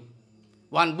Ratnavali,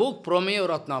 one book, Prameya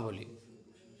Ratnavali.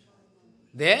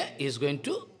 There he is going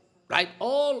to write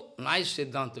all nice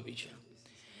Siddhanta vichar.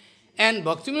 And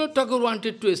Bhaktivinoda Thakur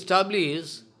wanted to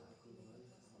establish,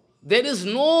 there is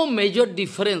no major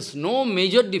difference between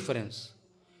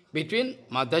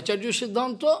Madhvācārya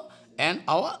Siddhanta and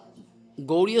our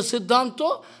Gaudiya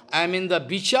Siddhanta. I mean the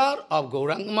vichar of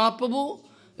Gauranga Mahāprabhu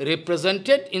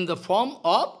represented in the form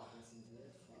of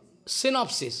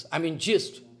synopsis, I mean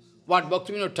gist, what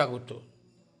Bhaktivinoda Thakur told.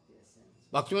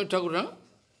 Bhaktivinoda Thakur,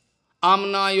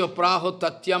 Amnaya praho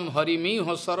tatyam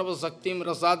harimiho sarva saktim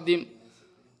rasadhim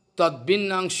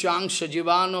tadbinnang shangsha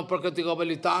jivano prakriti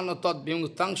gavalitano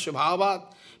tadbhimutang shabhavat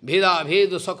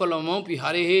bheda sakalamopi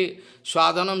harehe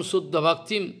swadhanam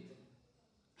śuddha-bhaktim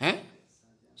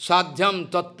sadhyam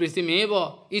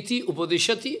tatpritimeva iti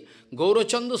upadishati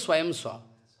gaurachanda swayam swa.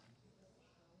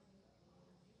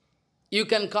 You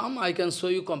can come, I can show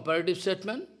you comparative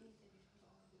statement.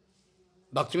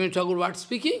 Bhaktivinoda Thakur what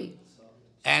speaking?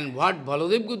 And what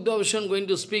Baladeva Vidyābhūṣaṇa going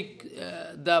to speak,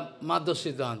 the Madhva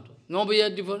Siddhanta. No major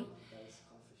difference.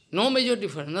 No major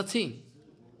difference, nothing.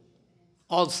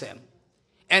 All same.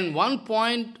 And one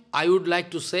point I would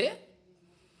like to say,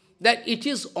 that it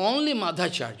is only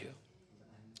Madhvācārya.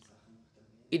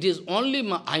 It is only,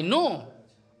 I know,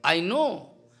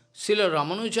 Śrīla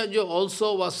Ramanujarya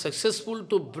also was successful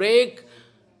to break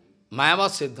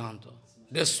mayavad-Siddhanta,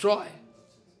 destroy.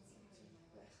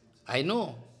 I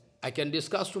know, I can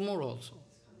discuss tomorrow also.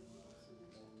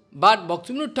 But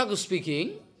Bhaktivinoda Thakur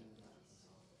speaking,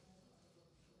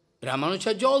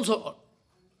 Ramanujarya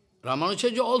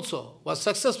also was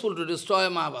successful to destroy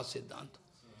mayavad-Siddhanta.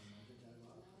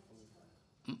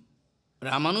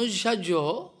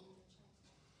 Ramanujarya,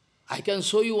 I can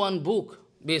show you one book,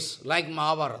 like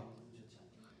Mahabharata.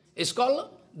 It's called,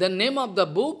 the name of the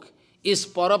book is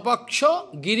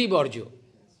Parapaksha Girivarjo.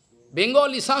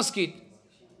 Bengali Sanskrit,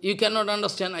 you cannot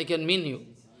understand, I can mean you.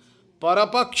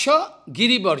 Parapaksha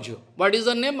Girivarjo. What is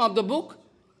the name of the book?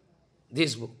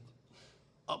 This book.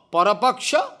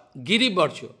 Parapaksha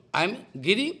Girivarjo. I mean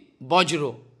Giri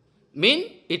Vajro.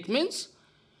 It means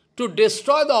to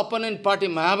destroy the opponent party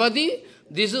Mayavadi.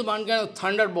 This is one kind of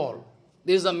thunderball.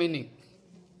 This is the meaning.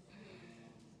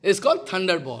 It's called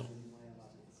thunderball.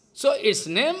 So its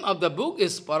name of the book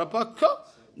is Parapaksha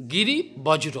Giri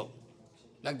Vajro,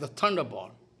 like the thunderball.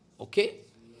 Okay?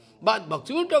 But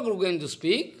Bhaktivinoda Thakur is going to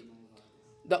speak,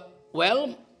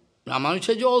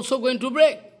 Ramanujarya also going to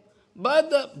break. But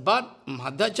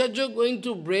Madhvācārya going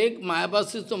to break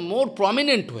mayavad in a more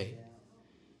prominent way.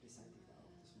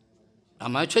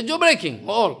 Ramanujarya breaking,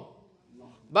 all.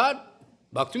 But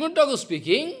Bhaktivinoda Thakur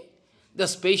speaking, the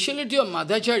speciality of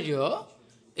Madhvācārya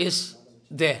is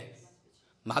there.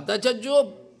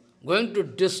 Madhvācārya going to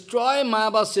destroy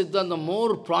mayavad Siddhanta in a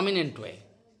more prominent way.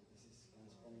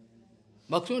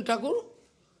 Bhaktivinoda Thakur,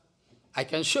 I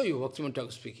can show you Bhaktivinoda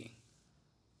Thakur speaking.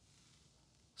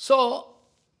 So,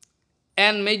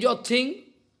 And major thing,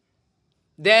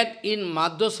 that in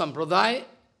Madhva Sampradaya,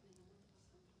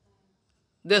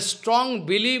 the strong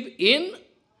belief in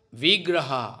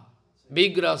vigraha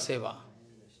seva.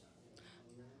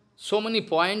 So many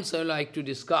points I would like to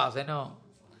discuss,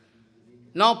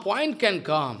 Now point can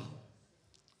come.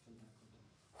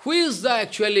 Who is the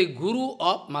actually Guru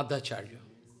of Madhvacārya?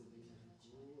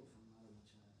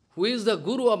 Who is the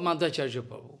Guru of Madhvacārya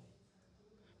Prabhu?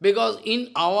 Because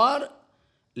in our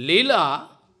Leela,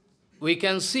 we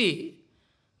can see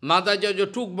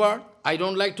Madhvacārya took birth. I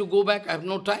don't like to go back, I have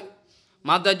no time.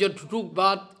 Madhvacārya took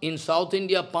birth in South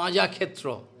India, Paja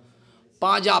Khetro,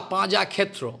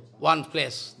 one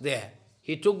place there.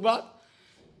 He took birth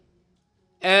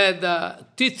at the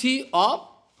Tithi of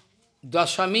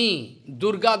Dashami,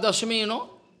 Durga Dashami,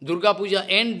 Durga Puja,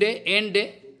 end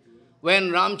day, when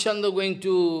Ramchandra going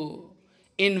to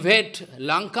invade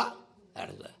Lanka.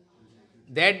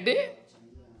 That day,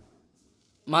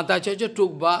 Madhvacārya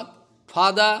took birth,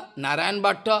 Father Narayan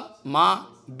Bhatta, Ma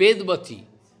Vedvati.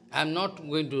 I am not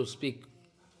going to speak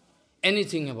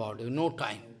anything about it, no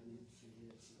time.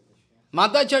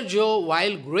 Madhvacārya,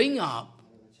 while growing up,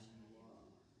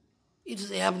 it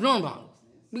is abnormal,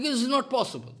 because it is not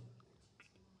possible.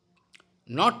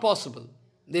 Not possible.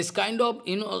 This kind of,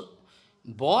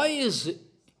 boy is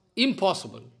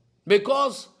impossible.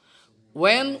 Because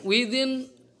when within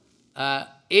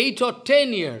 8 or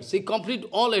 10 years, he complete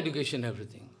all education,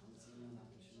 everything.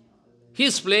 He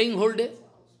is playing whole day.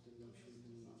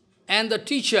 And the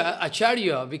teacher,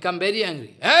 Acharya, become very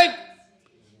angry. Hey!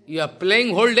 You are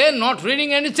playing whole day, not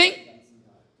reading anything.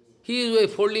 He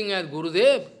is folding at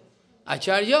Gurudev.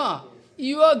 Acharya,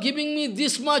 you are giving me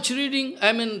this much reading,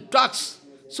 talks.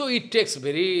 So it takes a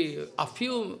very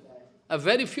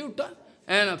few time,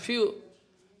 and a few.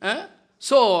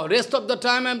 So rest of the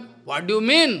time, what do you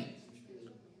mean?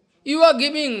 You are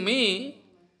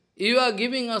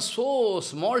giving us so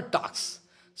small tasks.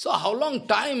 So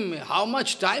how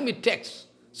much time it takes?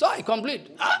 So I complete.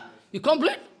 You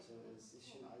complete?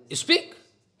 You speak.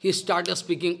 He started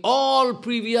speaking all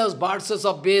previous verses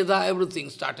of Veda, everything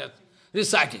started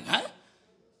reciting.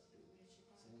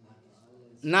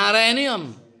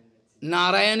 Narayaniam,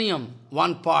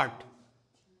 one part,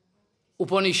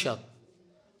 Upanishad.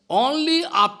 Only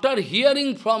after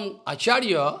hearing from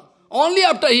Acharya, only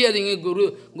after hearing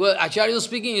Guru Acharya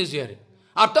speaking is hearing.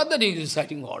 After that he is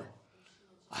reciting all.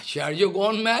 Acharya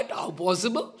gone mad, how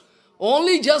possible?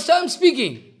 Only just I am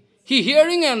speaking. He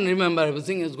hearing and remember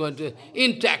everything is going to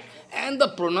intact. And the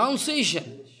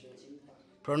pronunciation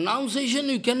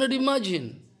you cannot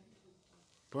imagine.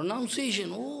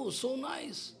 Pronunciation, oh, so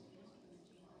nice.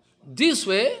 This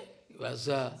way, he was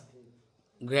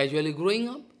gradually growing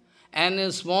up. And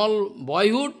in small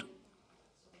boyhood,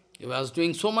 he was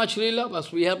doing so much Lila,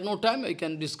 but we have no time, we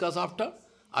can discuss after.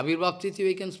 Abhirbhav Tithi,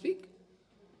 we can speak.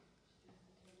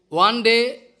 One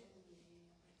day,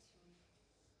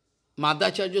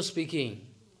 Madhvacārya speaking,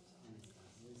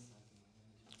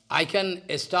 I can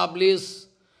establish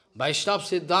Vaishnava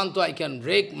Siddhanta, I can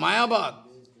break mayavad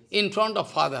in front of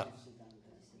father.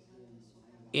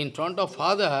 In front of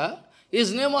father,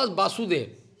 his name was Vasudev.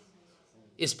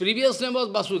 His previous name was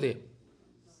Vasudev.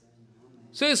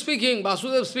 So he is speaking,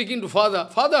 Vasudev speaking to father,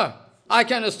 Father, I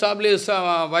can establish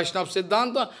Vaishnava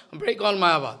Siddhanta, break all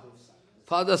mayavad.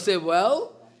 Father said,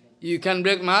 well, you can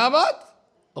break mayavad,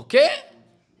 okay?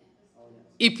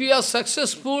 If you are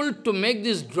successful to make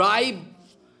this dry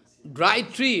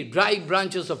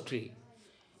branches of tree,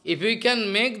 if you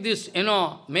can make this,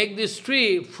 make this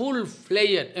tree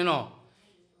full-fledged,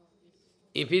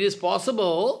 if it is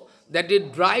possible that a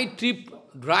dry tree,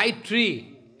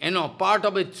 part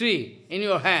of a tree in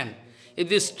your hand, if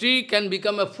this tree can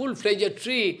become a full-fledged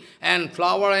tree and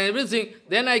flower and everything,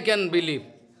 then I can believe.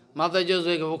 Mataji is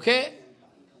like, okay.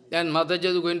 Then Mataji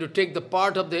is going to take the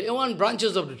part of the one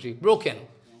branches of the tree, broken,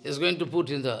 is going to put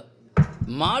in the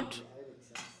mud,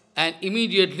 and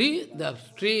immediately the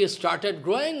tree started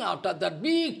growing out of that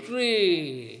big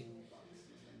tree.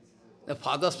 The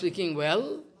father speaking,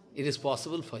 well, it is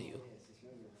possible for you.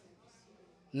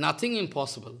 Nothing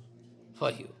impossible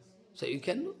for you. So you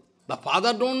can do. The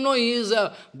father don't know he is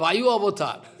a Vayu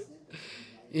avatar.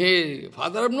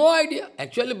 Father have no idea.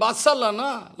 Actually, Vatsalya,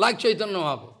 na? Like Chaitanya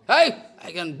Mahaprabhu. Hey,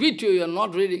 I can beat you, you are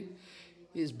not reading.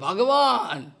 He is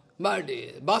Bhagavan, but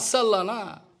Vatsalya,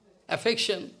 na?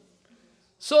 Affection.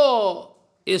 So,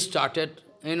 he started,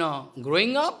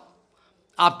 growing up.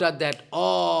 After that,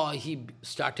 he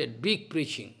started big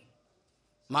preaching.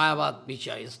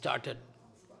 Mayavad-vicāra started.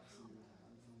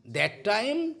 That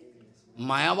time,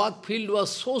 Mayavad field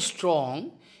was so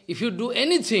strong, if you do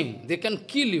anything, they can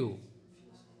kill you.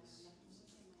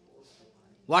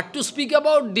 What to speak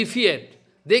about defeat?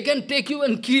 They can take you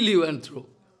and kill you and throw.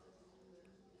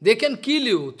 They can kill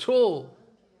you, throw.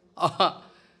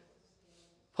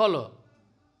 Follow.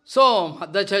 So,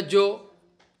 Madhvacharya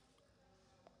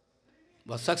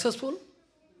was successful.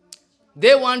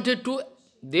 They wanted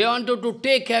to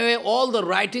take away all the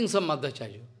writings of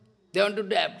Madhvacharya. They wanted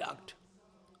to abduct,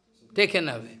 taken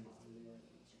away,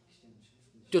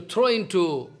 to throw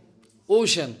into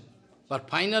ocean. But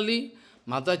finally,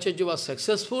 Madhvacharya was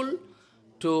successful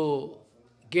to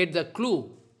get the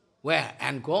clue where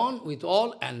and gone with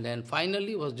all, and then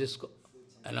finally was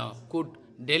could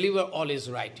deliver all his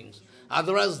writings.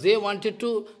 Otherwise, they wanted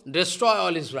to destroy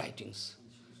all his writings.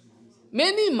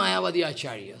 Many mayavadi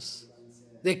acharyas,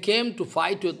 they came to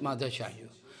fight with Madhvacharya.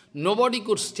 Nobody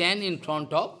could stand in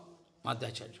front of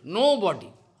Madhvacharya.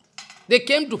 Nobody. They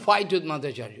came to fight with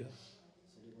Madhvacharya.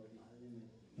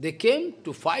 They came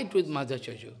to fight with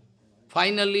Madhvacharya.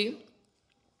 Finally,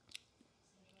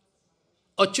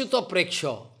 Achyuta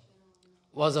Preksha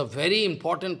was a very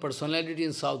important personality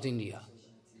in South India.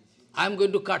 I am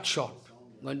going to cut short.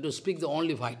 I am going to speak the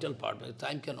only vital part, but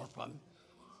time cannot permit.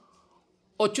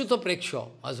 Achyuta Preksha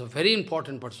was a very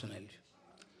important personality.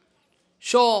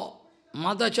 So,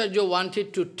 Madhvacharya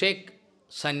wanted to take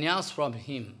sannyas from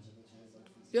him.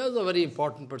 He was a very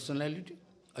important personality.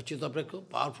 Achyuta Preksha,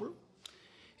 powerful.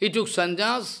 He took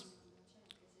sannyas,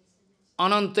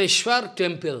 Ananteshwar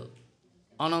temple.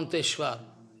 Ananteshwar.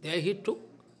 There he took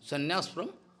sannyas from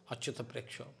Achyuta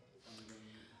Preksha.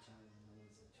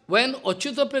 When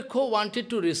Achyuta Preksha wanted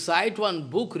to recite one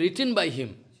book written by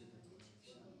him,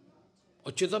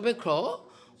 Achyuta Preksha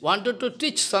wanted to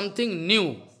teach something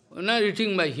new,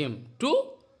 written by him, to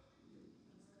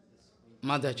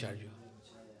Madhvacharya.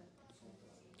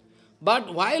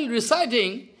 But while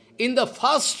reciting, in the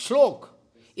first slok,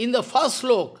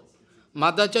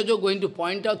 Madhvacharya is going to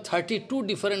point out 32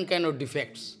 different kind of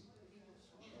defects.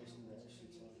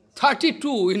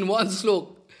 32 in one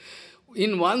slok.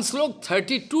 In one slok,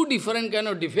 32 different kind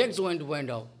of defects going to point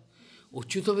out.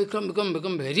 Achyuta Preksha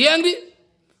become very angry.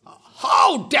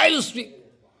 How dare you speak?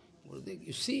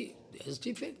 You see, there is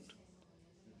defect.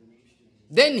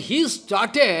 Then he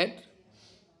started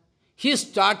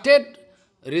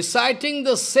reciting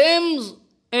the same,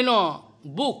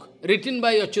 book written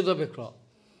by Achyuta Preksha,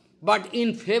 but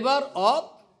in favor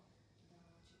of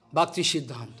Bhakti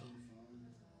Siddhanta.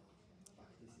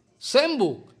 Same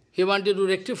book. He wanted to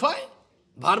rectify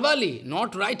verbally,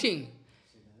 not writing.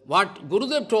 What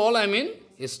Gurudev told,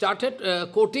 he started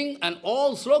quoting, and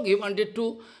all slok he wanted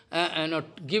to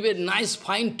give a nice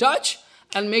fine touch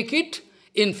and make it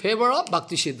in favor of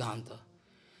Bhakti Siddhanta.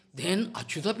 Then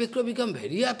Achyuta Preksha became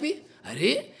very happy.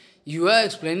 Arey, you are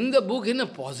explaining the book in a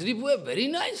positive way, very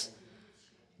nice.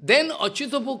 Then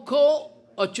Achyuta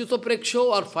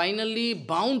Preksha are finally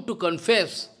bound to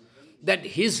confess that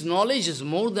his knowledge is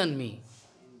more than me.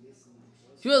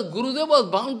 Gurudev was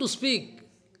bound to speak.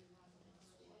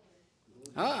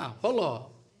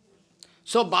 Follow.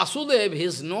 So Vasudev,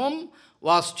 his name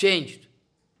was changed.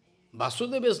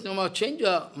 Vasudeva's name was changed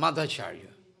to Madhvacharya.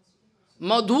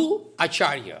 Madhu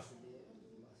Acharya.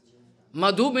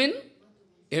 Madhu means,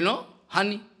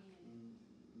 honey.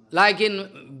 Like in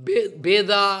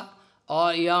Veda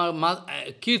or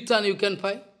Kirtan you can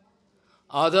find.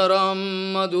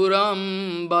 Adaram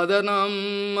madhuram badanam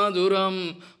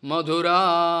madhuram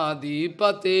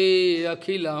madhuradipate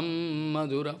akhilam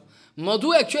madhuram.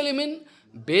 Madhu actually means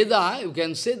Veda, you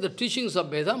can say the teachings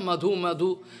of Veda,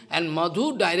 Madhu. And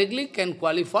Madhu directly can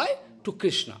qualify to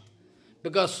Krishna.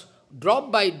 Because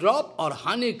drop by drop or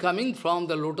honey coming from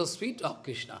the lotus feet of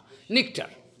Krishna. Nectar.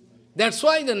 That's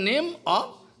why the name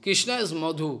of Krishna is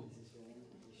Madhu.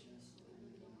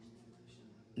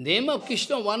 Name of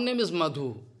Krishna, one name is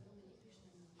Madhu.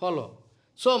 Follow.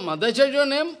 So Madhvacharya's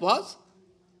name was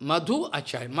Madhu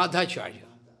Acharya, Madhvacharya.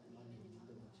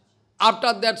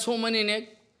 After that, so many names.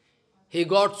 He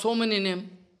got so many names.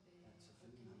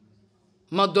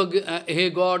 He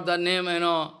got the name,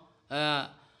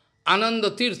 Ananda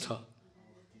Tirtha.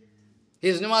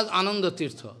 His name was Ananda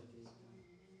Tirtha.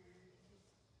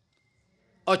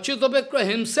 Achyuta Preksha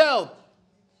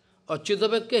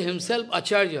himself,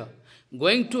 Acharya,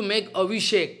 going to make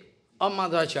Abhishek of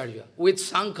Madhvacharya with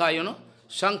Shankha,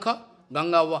 Shankha,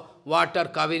 Ganga water,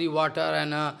 Kaveri water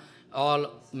and all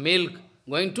milk,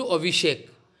 going to Abhishek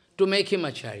to make him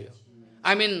Acharya.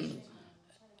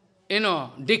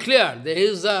 Declare there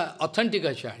is the authentic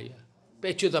Acharya,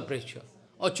 Achyuta Preksha,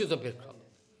 Achyuta Preksha.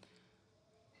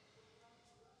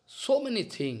 So many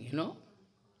things,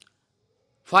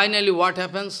 Finally, what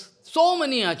happens? So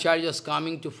many acharyas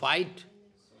coming to fight.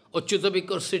 Achyuta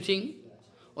Preksha sitting.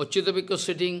 Achyuta Bhikkhu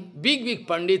sitting, big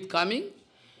Pandit coming,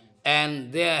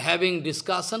 and they are having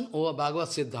discussion over Bhagavad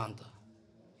Siddhanta.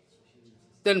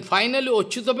 Then finally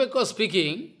Achyuta Bhikkhu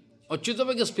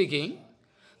speaking,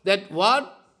 that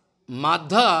what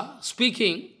Madhva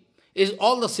speaking is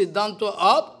all the Siddhanta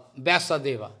of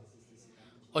Vyasadeva.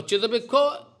 Achyuta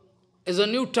Bhikkhu is a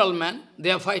neutral man, they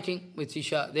are fighting with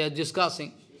each other, they are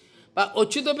discussing. But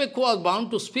Achyuta Bhikkhu was bound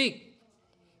to speak.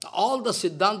 All the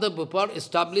Siddhanta purport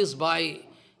established by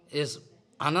his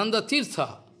Ananda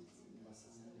Tirtha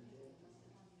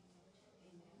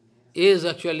is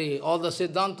actually all the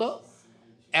Siddhanta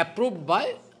approved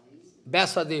by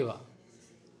Vyasadeva.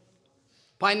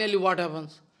 Finally what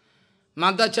happens?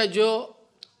 Madhvacharya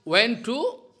went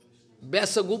to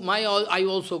Vyasadeva. I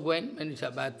also went,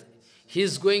 but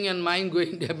his going and mine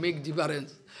going, they make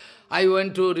difference. I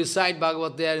went to recite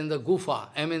Bhagavad there in the Gufa,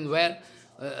 where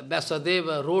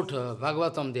Vyasadeva wrote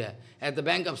Bhagavatam there, at the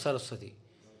bank of Saraswati.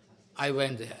 I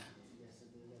went there.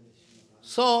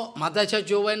 So,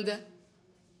 Madhvacharya went there,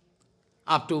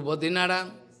 up to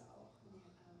Bodhinaran.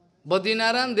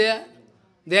 Bodhinaran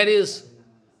there is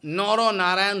Naro,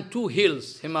 Narayan, two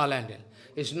hills, Himalayan hill.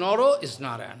 It's Naro, it's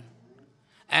Narayan.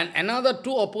 And another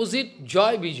two opposite,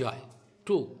 Joy Vijay,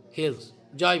 two hills,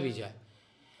 Joy Vijay.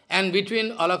 And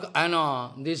between,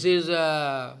 this is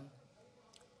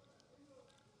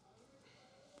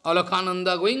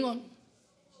Alakananda going on.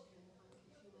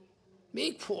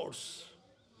 Big force.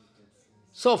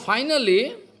 So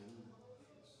finally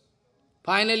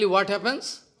what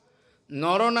happens?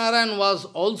 Naranarayan was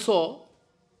also,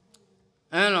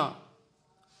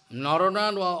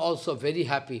 Naranaran was also very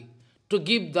happy to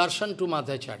give darshan to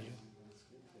Madhvacharya.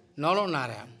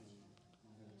 Naranarayan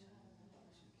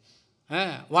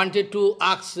wanted to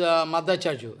ask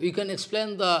Madhvacharya, you can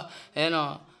explain the,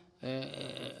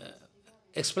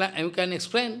 you can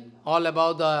explain all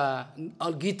about the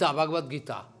Gita, Bhagavad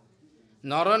Gita.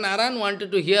 Naranaran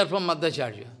wanted to hear from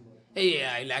Madhvacharya. Hey,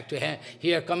 I like to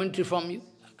hear commentary from you.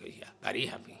 Okay, yeah, very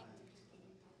happy.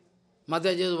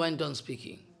 Madhvacharya went on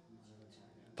speaking.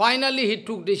 Finally, he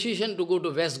took decision to go to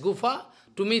West Gufa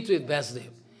to meet with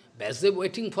Vyasadeva. Vyasadeva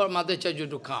waiting for Madhvacharya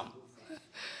to come.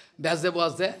 Vyasadeva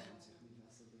was there.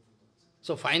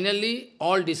 So finally,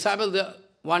 all disciples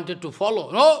wanted to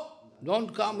follow. No,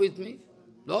 don't come with me.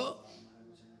 No.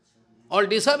 All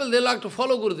disciples, they like to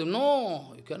follow Gurudev.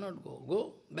 No, you cannot go.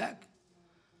 Go back.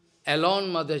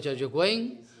 Alone, Madhvacharya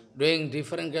going, doing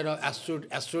different kind of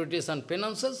austerities and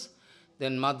penances.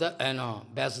 Then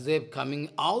Vyasadeva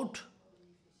coming out,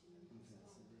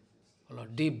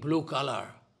 deep blue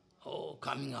color,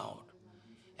 coming out.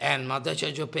 And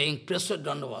Madhvacharya paying pressure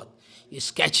dandavat. Is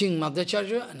catching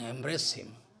Madhvacharya and embrace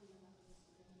him.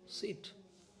 Sit.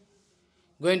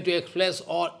 Going to express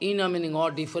all inner meaning,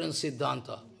 all different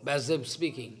Siddhanta. Vyasadeva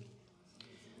speaking.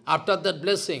 After that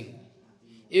blessing,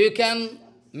 you can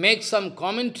make some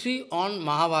commentary on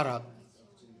Mahabharata.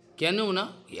 Can you, na?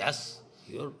 Yes.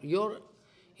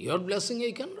 Your blessing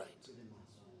you can write.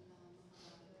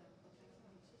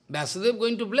 Vyasadeva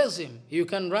going to bless him. You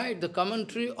can write the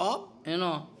commentary of,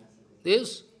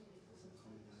 this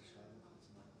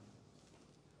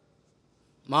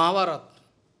Mahabharata.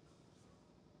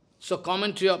 So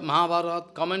commentary of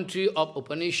Mahabharata, commentary of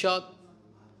Upanishad,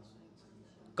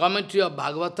 commentary of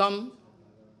Bhagavatam,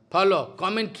 follow,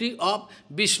 commentary of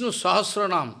Vishnu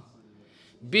Sahasranam.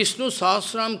 Vishnu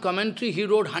Sahasranam commentary he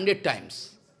wrote 100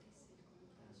 times.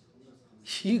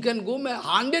 You can go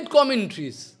 100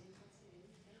 commentaries.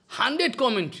 100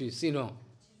 commentaries,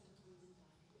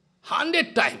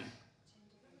 100 times.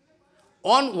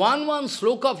 On one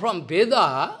sloka from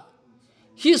Veda,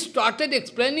 he started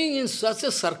explaining in such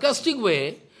a sarcastic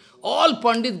way, all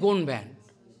Pandit gone banned.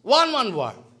 One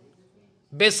word,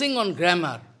 basing on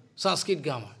grammar, Sanskrit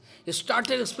grammar. He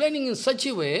started explaining in such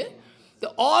a way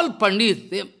that all Pandit,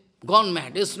 they have gone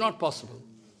mad. It's not possible.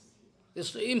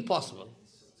 It's impossible.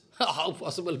 How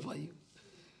possible for you?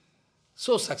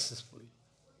 So successful.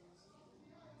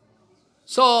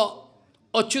 So,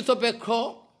 Achyuta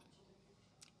Bhikkhu,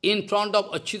 in front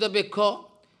of Achyuta Bhikkhu,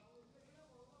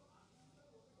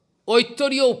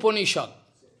 Aitariya Upanishad,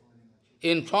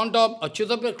 in front of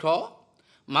Achyuta Bhikkhu,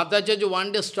 Madhvacharya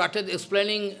one day started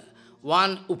explaining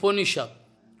one Upanishad,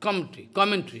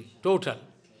 commentary, total.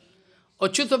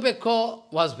 Achyuta Bhikkhu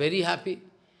was very happy.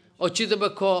 Achyuta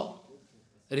Bhikkhu,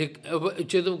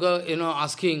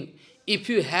 asking, if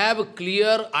you have a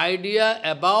clear idea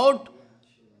about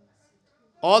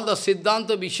all the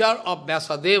Siddhanta vichar of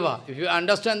Vyasadeva, if you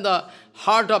understand the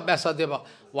heart of Vyasadeva,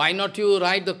 why not you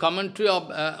write the commentary of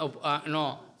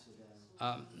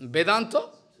Vedanta?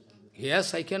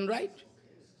 Yes, I can write.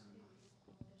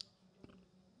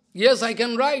 Yes, I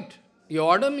can write. You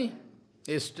order me.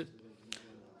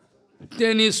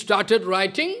 Then he started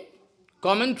writing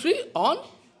commentary on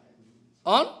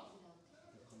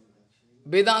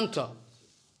Vedanta.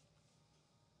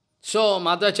 So,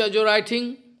 Madhvacharya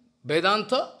writing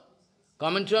Vedanta,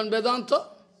 commentary on Vedanta.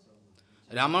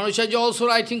 Ramanujacharya also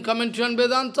writing commentary on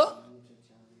Vedanta.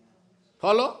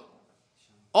 Follow?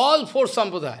 All four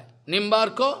sampradaya,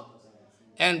 Nimbarka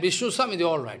and Vishnu Swami, they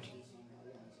all writing.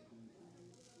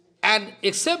 And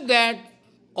except that,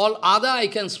 all other I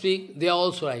can speak, they are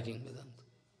also writing Vedanta.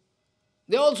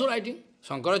 They are also writing.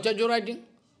 Shankaracharya writing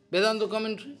Vedanta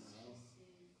commentary.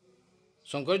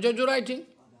 Shankaracharya writing.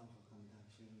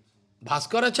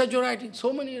 Bhaskaracharya writing.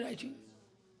 So many writing.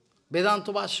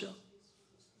 Vedanta Bhashya.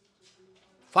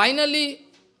 Finally,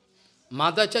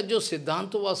 Madhvacharya's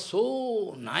Siddhanta was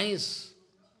so nice.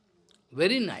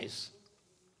 Very nice.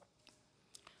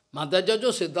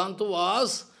 Madhvacharya's Siddhanta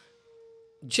was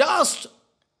just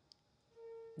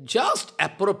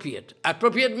appropriate.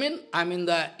 Appropriate means I mean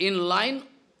in line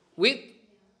with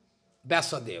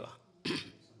Vyasadeva.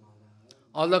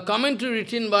 All the commentary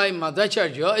written by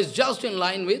Madhvacharya is just in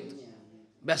line with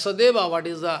Vyasadeva. What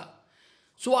is the...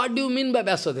 So what do you mean by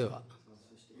Vyasadeva?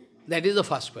 That is the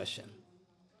first question.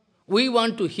 We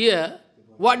want to hear,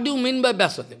 what do you mean by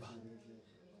Vyasadeva?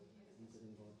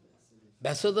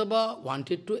 Vyasadeva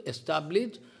wanted to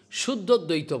establish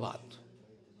Śuddha-Dvaitavad.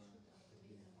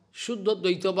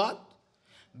 Śuddha-Dvaitavad.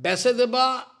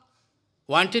 Vyasadeva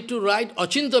wanted to write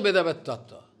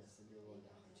acintya-bhedābheda.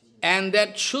 And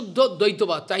that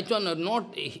Śuddha-Dvaitavad, try to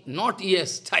not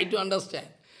yes, try to understand.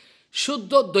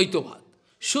 Śuddha-Dvaitavad.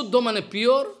 Śuddha means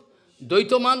pure,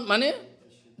 Dvaitaman means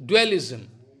dualism.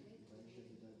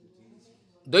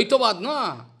 Dvaitavad,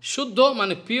 no? Śuddha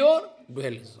means pure,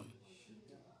 dualism.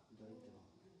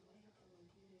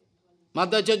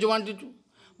 Madhvacharya wanted to.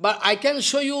 But I can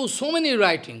show you so many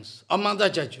writings of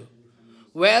Madhvacharya,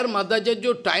 where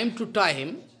Madhvacharya time to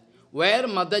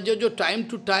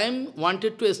time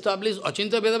wanted to establish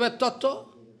acintya-bhedābheda,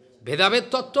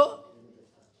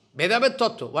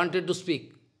 Bhedābheda wanted to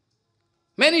speak.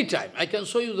 Many times. I can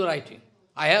show you the writing.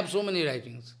 I have so many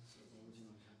writings.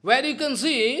 Where you can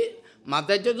see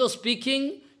Madhvacharya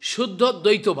speaking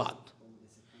Śuddha-Dvaitavad.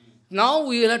 Now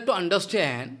we will have to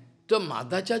understand the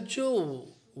Madhvacharya,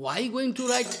 why going to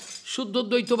write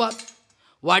Śuddha-Dvaitavad?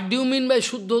 What do you mean by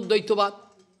Śuddha-Dvaitavad?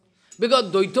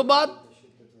 Because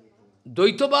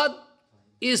Dvaitavad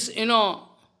is,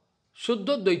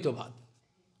 Śuddha-Dvaitavad.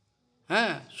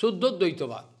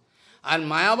 Śuddha-Dvaitavad. And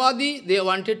Mayavadi, they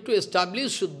wanted to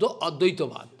establish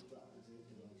Śuddha-Advaitavad.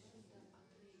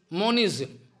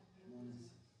 Monism.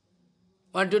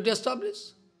 Wanted to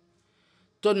establish.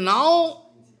 So now,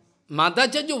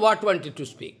 Madhvacharya what wanted to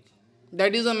speak?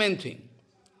 That is the main thing.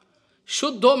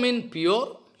 Śuddha means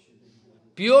pure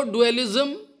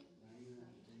dualism,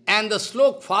 and the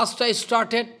slok first I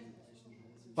started.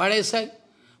 What I said?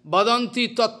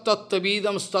 Badanti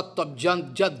tat-tat-tavidam tat-tat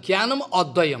jad-jnanam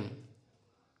advayam.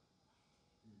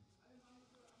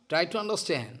 Try to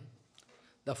understand.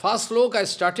 The first slok I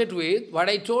started with, what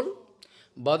I told?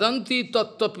 Badanti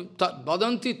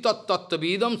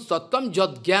tat-tat-tavidam sattam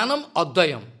jad-jnanam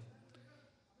advayam.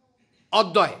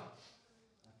 Advaya.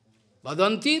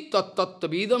 Badanti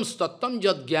tat-tat-tavidam sattam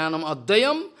jad-jnanam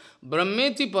advayam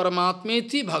brahmeti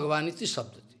paramatmeti bhagavaniti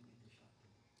sabdati.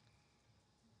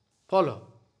 Follow.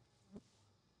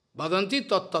 Badanti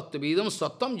tat-tat-tavidam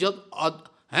sattam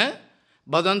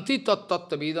Badanti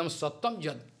tat-tat-tavidam sattam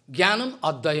jnanam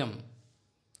advayam.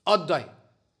 Advaya.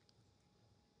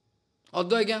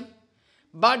 Advaya again.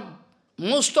 But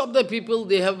most of the people,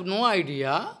 they have no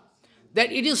idea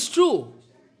that it is true.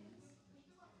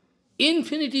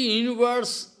 Infinity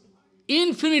universe,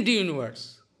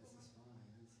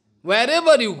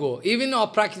 wherever you go, even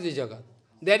of Prakriti Jagat,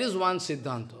 there is one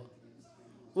Siddhanta.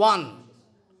 One.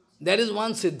 There is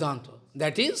one Siddhanta.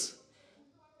 That is,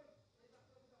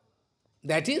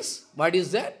 what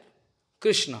is that?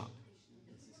 Krishna.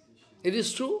 It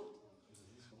is true.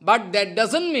 But that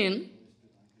doesn't mean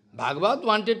Bhagavad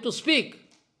wanted to speak.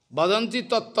 Badanti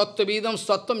tat-tattvavidam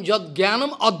sattam jad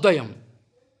jnanam advayam.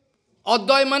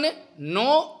 Advaya means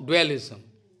no dualism.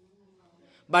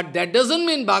 But that doesn't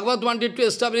mean Bhagavad wanted to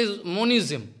establish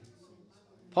monism.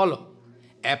 Follow.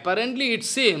 Apparently it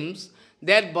seems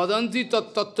that Badanti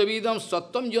tat-tattvavidam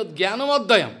sattam jad jnanam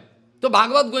advayam. So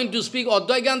Bhagavad going to speak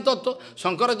Advaya Jnana Tattva.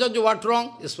 Shankaracharya, what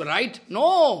wrong? Is right?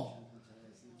 No.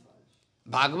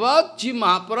 Bhagavad Ji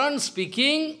Mahaprabhu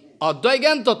speaking Advaya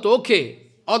Jnana Tattva.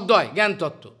 Okay. Advaya Jnana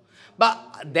Tattva. But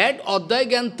that Advaya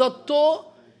Jnana Tattva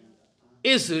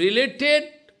is related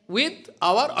with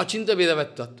our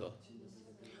acintya-bhedābheda Tattva.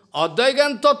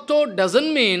 Advaya-jñāna-tattva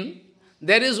doesn't mean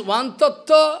there is one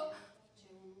tattva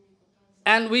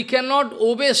and we cannot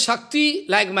obey Shakti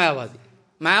like mayavad.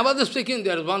 Mayavad is speaking,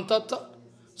 there is one tattva.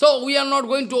 So we are not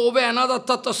going to obey another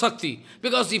tattva Shakti.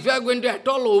 Because if you are going to at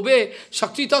all obey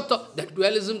Shakti tattva, that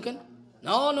dualism can.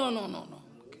 No.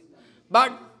 Okay.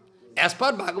 But as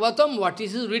per Bhagavatam, what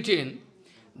is written,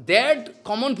 that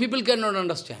common people cannot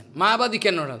understand. Mayavadi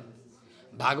cannot understand.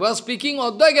 Bhagavad speaking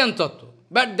Advaya-jñāna-tattva.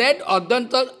 But that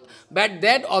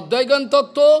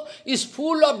Advaya-jñāna-tattva is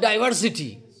full of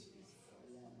diversity.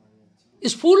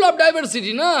 It's full of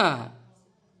diversity, na?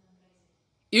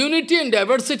 Unity and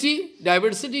diversity,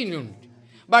 diversity in unity.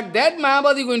 But that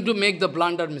Mayavadi is going to make the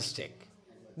blunder mistake.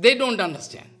 They don't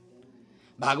understand.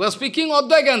 Bhagavad speaking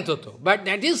Advaya-jñāna-tattva, but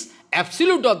that is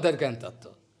absolute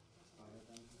Advaya-jñāna-tattva.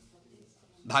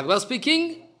 Bhagavad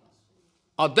speaking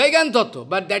Advaya-jñāna-tattva,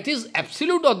 but that is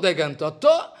absolute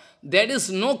Advaya-jñāna-tattva. There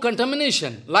is no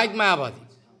contamination like Mayavadi.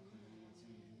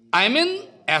 I mean,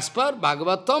 as per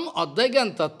Bhagavatam,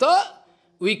 Advaya-jñāna-tattva,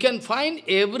 we can find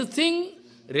everything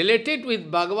related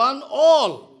with Bhagavan,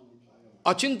 all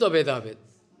acintya-bhedābheda.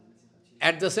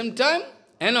 At the same time,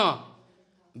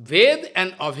 Ved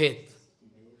and Aved.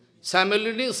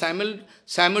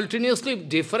 Simultaneously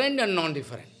different and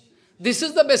non-different. This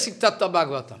is the basic tattva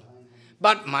Bhagavatam.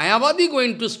 But Mayavadi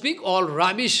going to speak all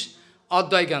rubbish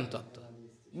Advaya-jñāna-tattva.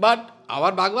 But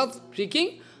our Bhagavad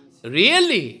speaking,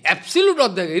 really, absolute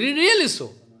Advaya, really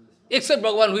so. Except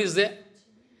Bhagavan who is there.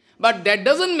 But that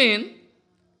doesn't mean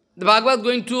the Bhagavad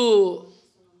going to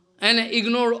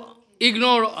ignore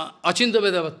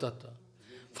acintya-bhedābheda.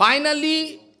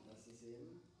 Finally,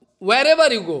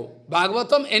 wherever you go,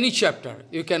 Bhagavatam, any chapter,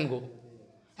 you can go.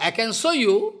 I can show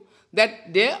you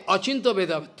that there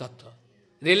acintya-bhedābheda.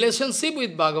 Relationship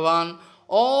with Bhagavan,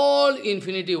 all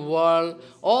infinity world,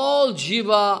 all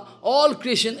jiva, all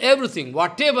creation, everything,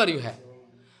 whatever you have,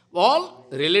 all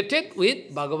related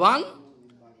with Bhagavan,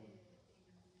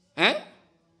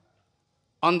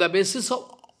 on the basis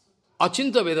of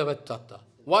acintya-bhedābheda.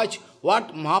 Watch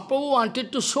what Mahāprabhu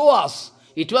wanted to show us.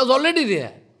 It was already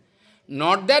there.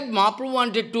 Not that Mahāprabhu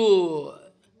wanted to...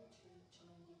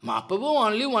 Mahāprabhu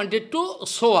only wanted to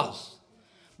show us.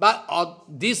 But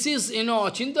this is,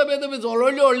 acintya-bhedābheda is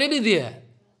already there.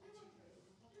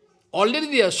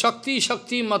 Already there.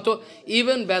 Shakti, Mato.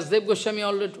 Even Vyasadeva Goswami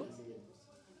already told.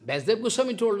 Vyasadeva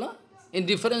Goswami told, na? In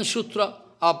different sutra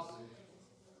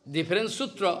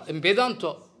in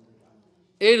Vedanta.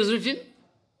 It is written.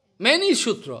 Many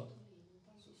sutra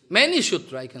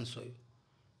I can show you.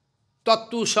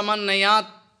 Tattu Samannayat,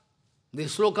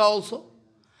 this sloka also.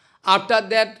 After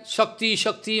that,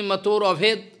 Shakti, Mator,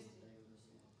 Aved,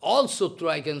 all sutra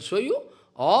I can show you,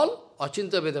 all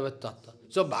acintya-bhedābheda.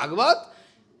 So Bhagavad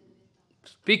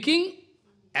speaking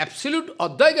absolute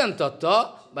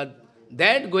Advaya-jñāna-tattva, but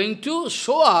that going to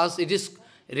show us it is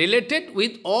related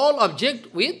with all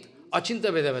object with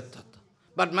acintya-bhedābheda.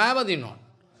 But Mayavadi not.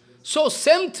 So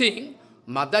same thing,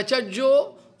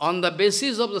 Madhvacārya on the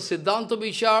basis of the Siddhanta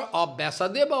vichar of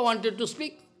Vyasadeva wanted to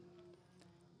speak.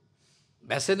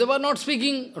 Vyasadeva not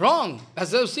speaking wrong.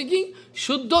 Vyasadeva speaking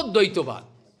śuddha-bhakti.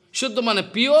 Śuddha means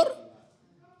pure.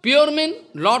 Pure means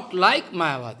not like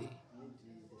Mayavadi.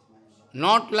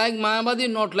 Not like Mayavadi,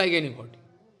 not like anybody.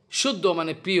 Śuddha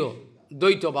means pure.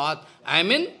 Dvaitavad. I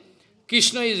mean,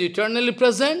 Krishna is eternally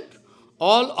present.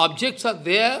 All objects are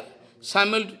there.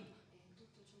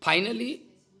 Finally,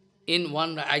 in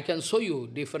one, I can show you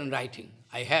different writing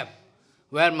I have,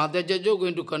 where Madhvacārya is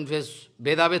going to confess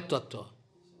Veda-Tattva.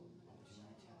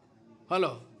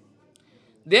 Hello?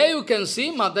 There you can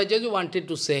see Madhvacārya wanted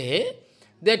to say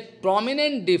that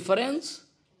prominent difference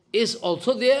is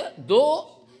also there,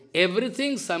 though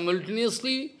everything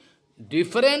simultaneously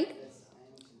different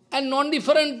and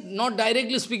non-different, not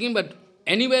directly speaking, but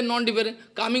anywhere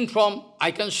non-different, coming from,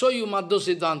 I can show you Madhva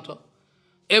Siddhanta.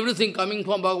 Everything coming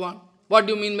from Bhagavan. What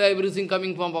do you mean by everything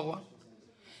coming from Bhagavan?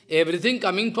 Everything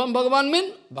coming from Bhagavan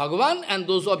means Bhagavan and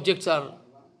those objects are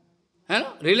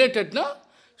related. Na?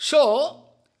 So,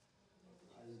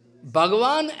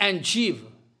 Bhagavan and Jeev,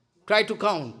 try to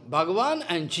count. Bhagavan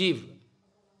and Jeev.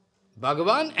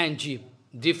 Bhagavan and Jeev,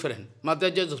 different.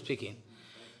 Madhvacārya is speaking.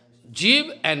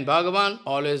 Jeev and Bhagavan,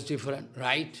 always different,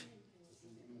 right?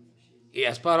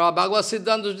 As per our Bhagavad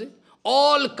Siddhanta,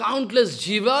 all countless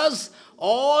jivas,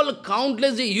 all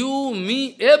countless, you,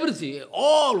 me, everything,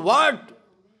 all what?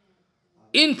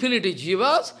 Infinity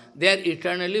jivas, they are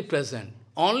eternally present.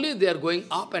 Only they are going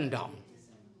up and down.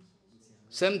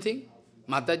 Same thing.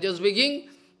 Madhvacārya speaking,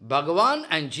 Bhagavan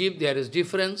and Jeev, there is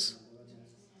difference.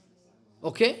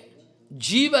 Okay?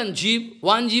 Jeev and Jeev,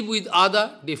 one Jeev with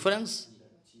other, difference.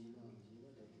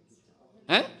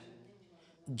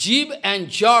 Jeev and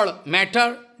Jad,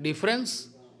 matter, difference.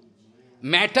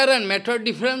 Matter and matter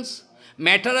difference.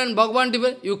 Matter and Bhagavan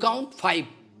difference. You count 5.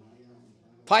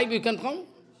 5 you can count.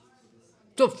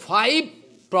 So 5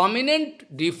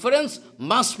 prominent difference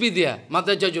must be there,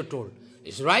 Madhacharya told.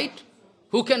 Is right?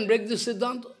 Who can break this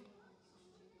Siddhanta?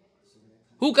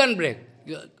 Who can break?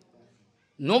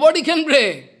 Nobody can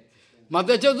break.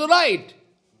 Madhacharya is right.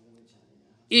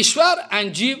 Ishwar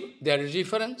and Jeev, there is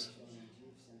difference.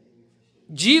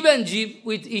 Jeev and Jeev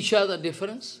with each other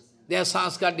difference. There are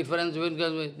sanskar difference,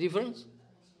 difference.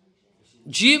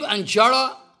 Jeev and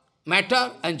Jada,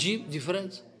 matter and Jeev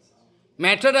difference.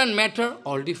 Matter and matter,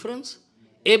 all difference.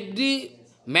 Every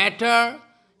matter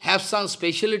has some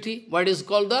speciality, what is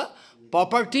called the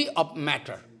property of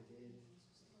matter.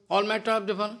 All matter have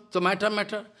different. So matter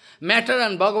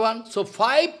and Bhagavan. So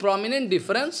 5 prominent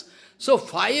difference. So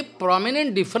 5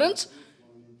 prominent difference.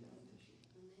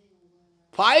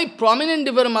 5 prominent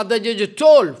difference, Madhacharya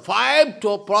told. 5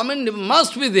 prominent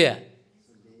must be there.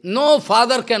 No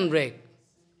father can break.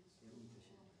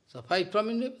 So 5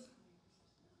 prominent,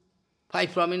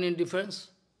 5 prominent difference.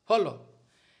 Follow.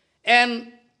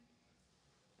 And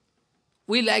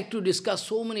we like to discuss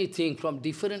so many things from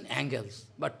different angles,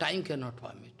 but time cannot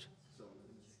permit.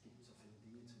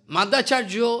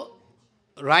 Madhacharya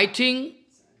writing,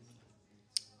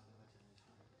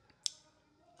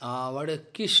 what is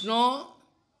Krishna,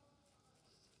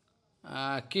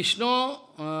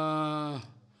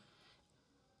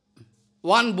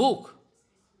 one book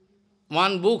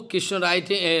Krishna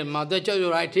writing, Madhacharya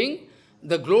writing,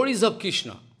 the glories of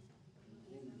Krishna.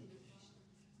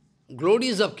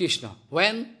 Glories of Krishna.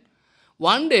 When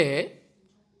one day,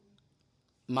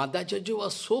 Madhacharya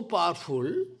was so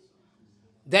powerful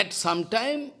that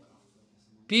sometimes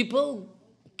people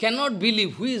cannot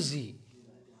believe who is he.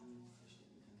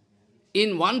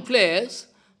 In one place,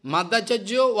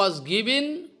 Madhacharya was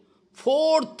given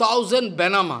 4,000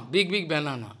 banana, big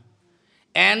banana,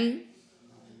 and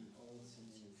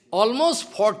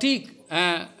almost 40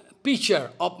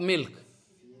 pitcher of milk,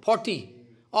 40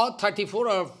 or 34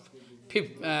 or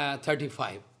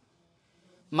 35.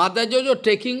 Madhacharya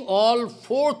taking all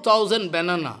 4,000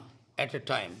 banana at a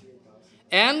time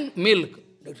and milk,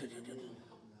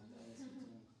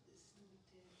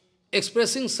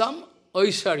 expressing some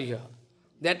Acharya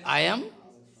that I am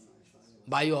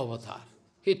Vayu avatar.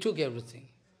 He took everything.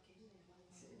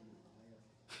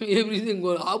 Everything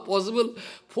goes, how possible?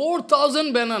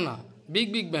 4,000 banana,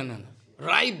 big banana,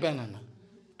 ripe banana.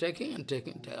 Taking,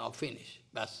 finish.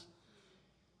 Bas.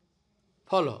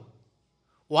 Follow.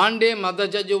 One day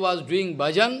Madhacharya was doing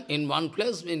bhajan in one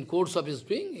place, in course of his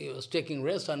doing, he was taking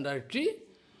rest under a tree,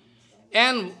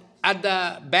 and at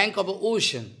the bank of the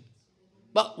ocean.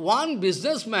 But one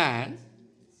businessman,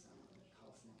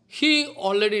 he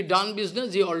already done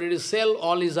business, he already sell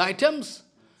all his items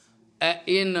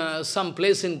in some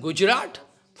place in Gujarat.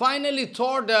 Finally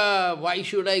thought, why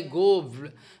should I go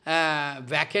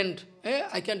vacant?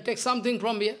 I can take something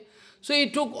from here. So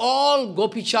he took all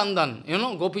Gopi Chandan, you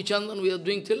know, Gopi Chandan we are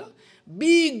doing tila.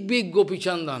 Big Gopi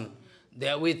Chandan.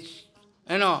 There with,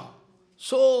 you know,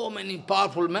 so many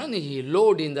powerful men he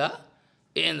load in the,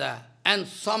 and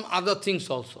some other things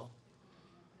also.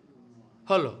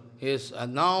 Hello. Yes,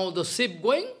 and now the ship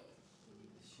going,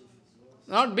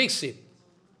 not big ship.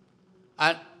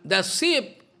 And the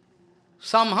ship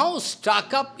somehow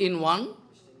stuck up in one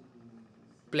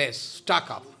place, stuck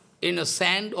up in a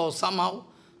sand or somehow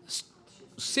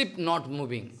ship not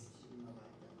moving.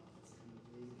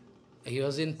 He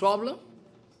was in problem.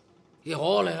 He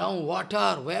all around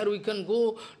water, where we can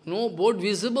go, no boat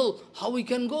visible, how we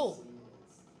can go?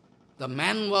 The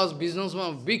man was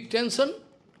businessman, big tension.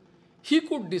 He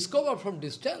could discover from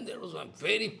distance, there was a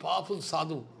very powerful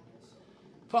sadhu.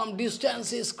 From distance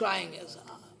he is crying, yes,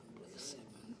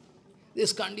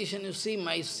 this condition you see,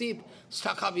 my ship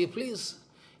stuck up here, please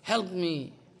help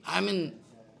me. I'm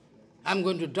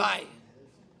going to die.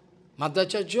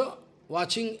 Madhacharya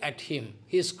watching at him,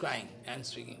 he is crying and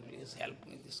speaking, please help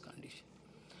me in this condition.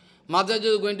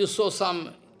 Madhacharya is going to show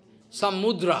some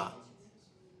mudra,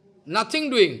 nothing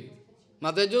doing.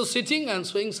 Madhacharya sitting and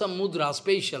showing some mudra,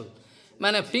 special,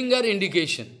 a finger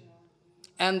indication.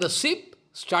 And the ship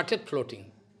started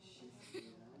floating.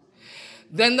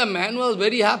 Then the man was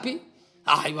very happy.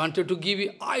 I wanted to give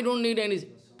you, I don't need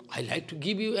anything. I like to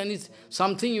give you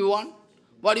something you want.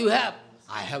 What do you have?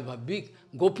 I have a big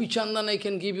Gopi Chandan I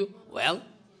can give you. Well,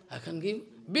 I can give you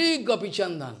big Gopi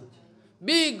Chandan.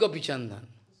 Big Gopi Chandan.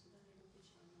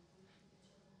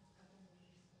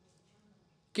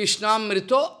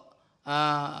 Krishnamrito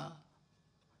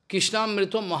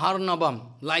Maharnavam,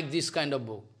 like this kind of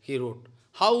book he wrote.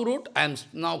 How rude? I am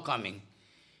now coming.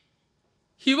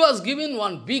 He was given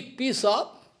one big piece of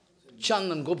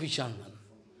chandan, gopi chandan.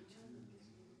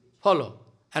 Follow.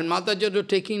 And Mataji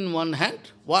taking in one hand,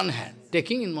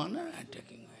 taking in one hand,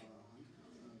 taking away.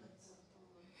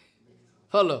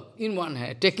 Follow, in one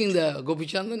hand, taking the gopi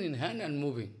chandan in hand and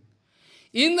moving.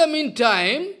 In the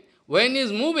meantime, when he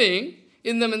is moving,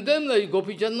 in the meantime, the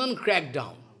gopi chandan cracked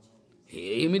down.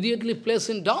 He immediately placed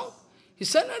it down. He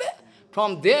said,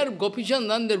 from there, gopi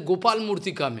chandan, there Gopal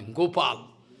Murti coming, Gopal.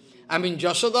 I mean,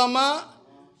 Yasodama,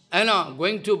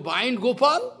 going to bind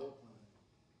Gopal.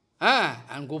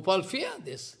 And Gopal fear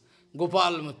this.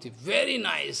 Gopal Murti, very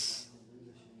nice.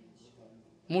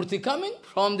 Murti coming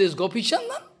from this Gopi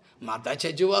Chandan.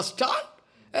 Mataji was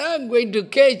stunned, going to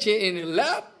catch in his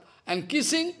lap and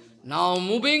kissing, now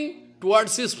moving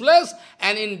towards his place,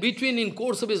 and in between, in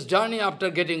course of his journey after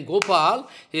getting Gopal,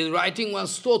 he is writing one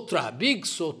stotra, big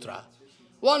stotra.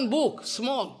 One book,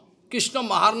 small, Krishna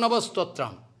Maharnava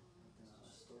Stotram.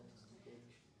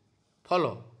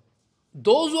 Follow.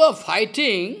 Those who are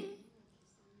fighting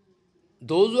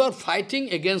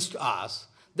against us,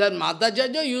 that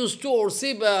Madhacharya used to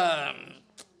worship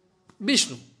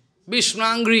Vishnu. Vishnu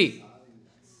angry.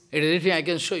 It is written, I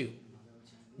can show you.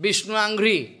 Vishnu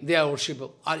angry, they are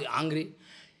worshiping, are angry.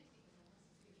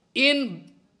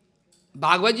 In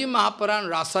Bhagavad Mahaprabhu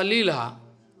Rasa Leela,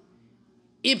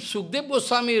 if Sukadeva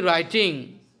Goswami is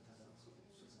writing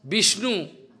Vishnu,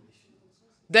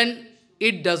 then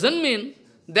it doesn't mean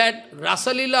that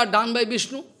Rasa Leela done by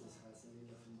Vishnu.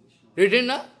 Written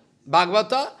in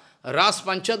Bhagavata, Ras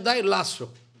Panchadhyaya, last row.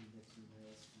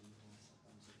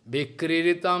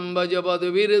 Vikriritam vajavad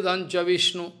viridancha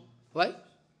Vishnu. Why?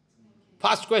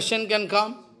 First question can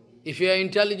come, if you are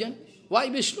intelligent. Why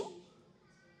Vishnu?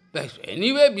 But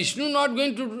anyway, Vishnu not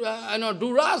going to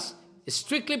do Ras. It's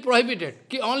strictly prohibited.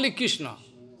 Only Krishna.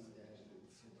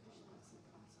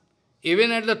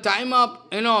 Even at the time of,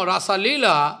 Rasa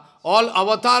Leela, all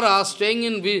avatars staying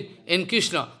in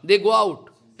Krishna, they go out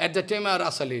at the time of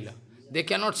Rasa Leela. They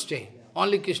cannot stay.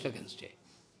 Only Krishna can stay.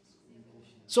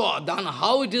 So, then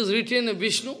how it is written in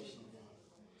Vishnu?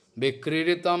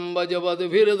 Vikriritam vajavad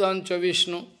viridancha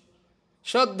Vishnu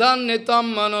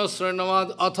Shraddhan mano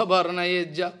srinavad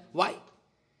athavarnayejja. Why?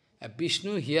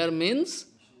 Vishnu here means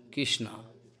Krishna.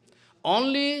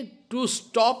 Only to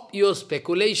stop your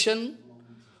speculation,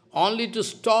 only to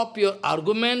stop your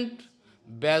argument,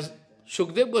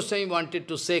 Sukadeva Goswami wanted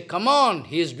to say, come on,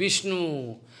 he is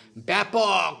Vishnu,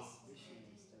 Vyapak,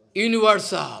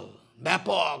 universal,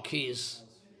 Vyapak, he is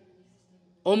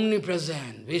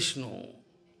omnipresent, Vishnu.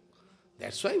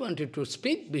 That's why I wanted to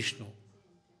speak Vishnu.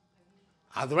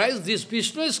 Otherwise, this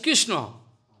Vishnu is Krishna.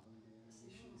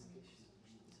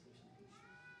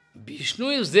 Vishnu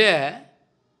is there,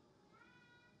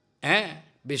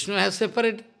 Vishnu has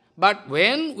separated. But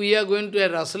when we are going to a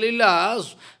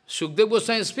Rasalila, Sukadeva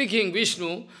Goswami is speaking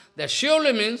Vishnu, that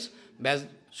surely means,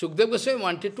 Sukadeva Goswami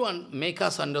wanted to make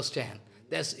us understand.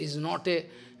 This is not a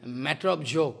matter of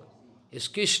joke. It's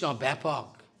Krishna, Vyapak,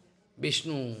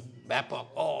 Vishnu, Vyapak,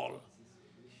 all.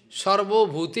 Sarvo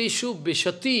bhuteshu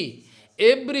vishati,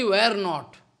 everywhere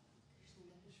not.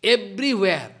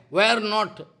 Everywhere. Where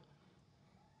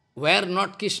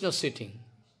not Krishna sitting?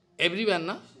 Everywhere,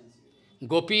 na?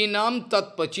 Gopinam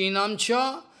tatpachinam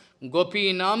cha,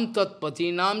 gopinam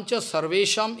tatpatinam cha,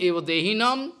 sarvesham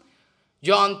evadehinam,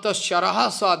 jantas sharaha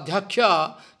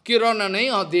sadhyakya,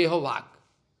 kirananaya dehovak.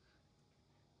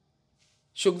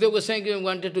 Sukadeva Goswami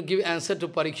wanted to give answer to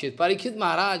Parikshit. Parikshit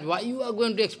Maharaj, why you are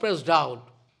going to express doubt?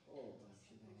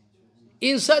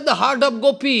 Inside the heart of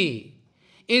Gopi,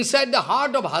 inside the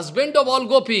heart of husband of all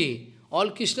Gopi,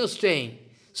 all Krishna staying.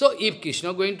 So if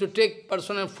Krishna is going to take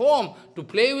personal form to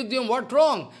play with you, what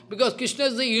wrong? Because Krishna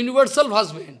is the universal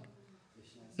husband.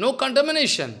 No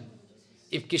contamination.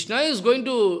 If Krishna is going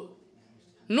to...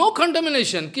 No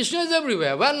contamination. Krishna is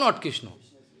everywhere. Where not Krishna?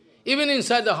 Even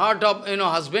inside the heart of,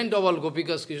 husband of all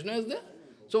Gopikas, Krishna is there.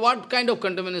 So what kind of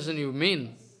contamination you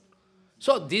mean?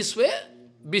 So this way,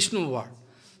 Vishnu word.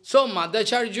 So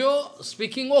Madhacharya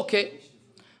speaking okay,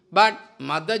 but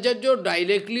Madhacharya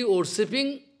directly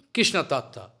worshipping Krishna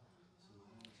Tattva.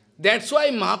 That's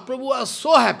why Mahaprabhu was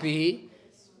so happy,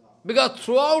 because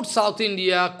throughout South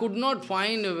India could not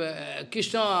find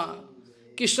Krishna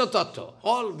Tattva.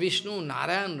 All Vishnu,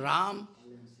 Narayan, Ram,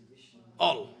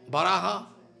 all, Varaha,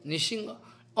 Nishinga.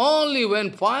 Only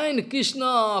when find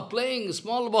Krishna playing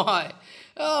small boy,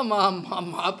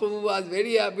 Mahaprabhu was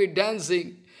very happy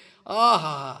dancing.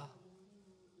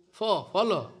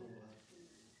 Follow.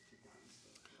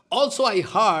 Also I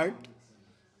heard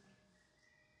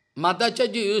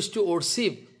Madhacharya used to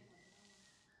worship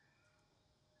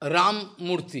Ram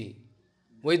Murti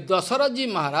with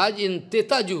Dasaraji Maharaj in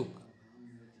Teta Yug.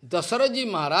 Dasaraji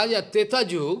Maharaj at Teta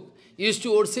Yug used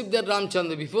to worship that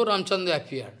Ramchandra before Ramchandra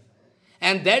appeared.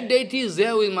 And that deity is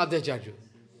there with Madhvacharya.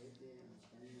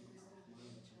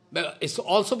 But it's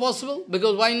also possible,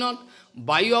 because why not?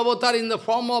 Vayu avatar in the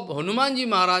form of Hanumanji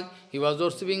Maharaj, he was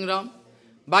worshipping Ram.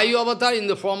 Vayu avatar in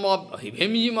the form of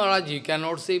Bhimji Maharaj, he can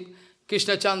worship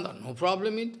Krishna Chandra. No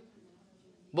problem in it.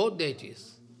 Both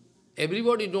deities.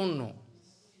 Everybody don't know.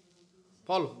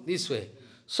 Follow this way.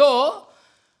 So,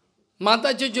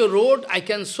 Madhvacharya wrote, I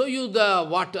can show you the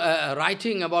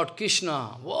writing about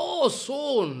Krishna. Oh,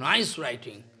 so nice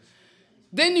writing.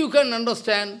 Then you can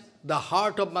understand the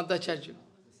heart of Madhvacharya.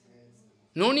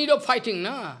 No need of fighting,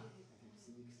 na?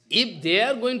 If they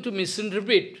are going to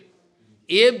misinterpret,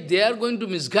 if they are going to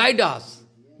misguide us,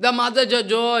 the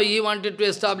Madhvacharya, he wanted to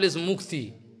establish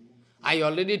mukti. I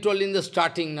already told in the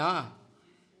starting, na?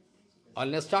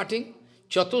 Only starting,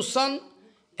 Chatussan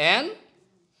and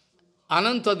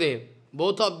Anantadev,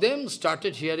 both of them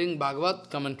started hearing Bhagavad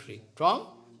commentary from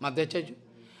Madhvacharya.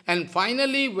 And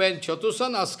finally, when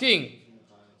Chatussan asking,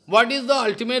 what is the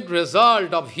ultimate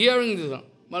result of hearing this?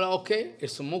 Well, okay,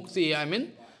 it's mukti, I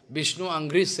mean, Vishnu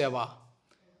Angri Seva.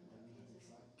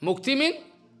 Mukti means,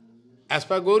 as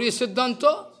per Gauriya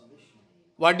Siddhanta,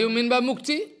 what do you mean by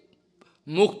mukti?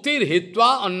 Muktir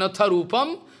hitva annatha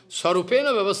rupam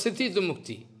sarupena vyavasthiti tu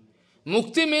mukti.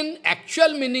 Mukti means,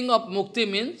 actual meaning of mukti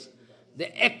means,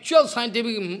 the actual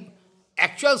scientific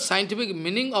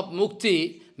meaning of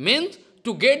mukti means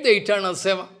to get the eternal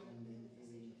seva.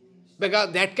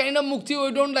 Because that kind of mukti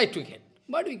we don't like to get.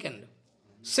 But we can do.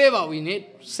 Seva we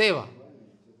need, seva.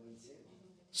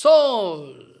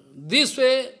 So, this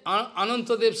way,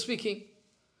 Anantadev speaking,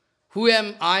 who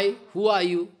am I, who are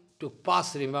you, to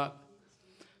pass remark.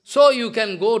 So you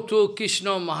can go to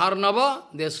Krishna Maharnava,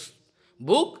 this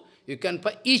book, you can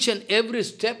find each and every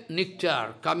step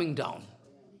nectar coming down.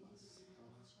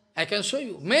 I can show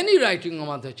you many writings of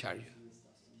Madhvacharya.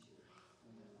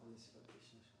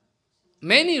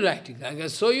 Many writings. I can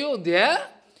show you there.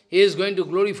 He is going to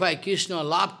glorify Krishna,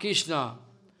 love Krishna.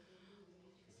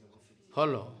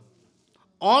 Follow.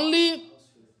 Only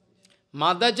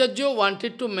Madhvacharya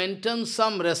wanted to maintain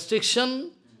some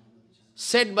restriction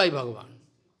set by Bhagavan.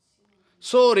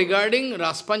 So regarding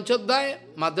Raspanchadhyaya,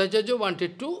 Madhvacharya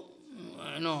wanted to,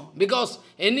 because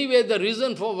anyway the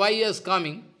reason for why he is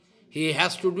coming, he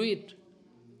has to do it.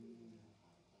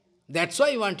 That's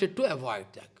why he wanted to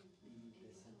avoid that.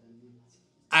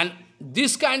 And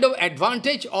this kind of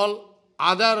advantage all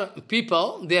other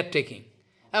people, they are taking.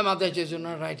 And Madhvacharya is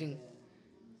not writing.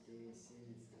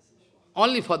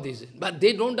 Only for this. But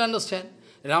they don't understand.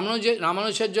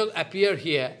 Ramanujacharya appeared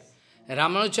here.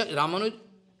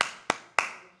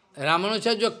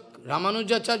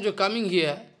 Ramanujacharya coming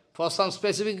here for some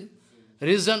specific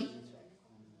reason.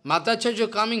 Madhvacharya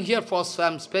coming here for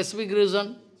some specific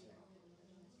reason.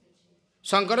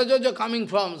 Shankaracharya coming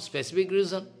from specific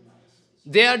reason.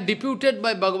 They are deputed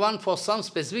by Bhagavan for some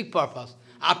specific purpose.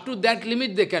 Up to that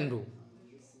limit they can do.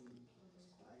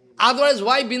 Otherwise,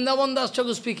 why Vrindavan Das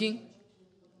Thakur speaking?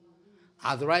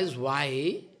 Otherwise,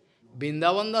 why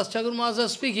Vrindavan Das Thakur Maharaj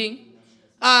is speaking?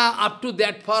 Up to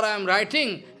that far I am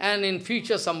writing, and in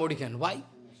future somebody can. Why?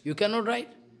 You cannot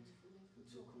write.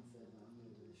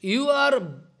 You are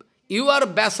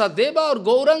Vyasadeva or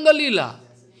Gauranga Lila.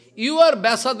 You are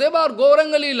Vyasadeva or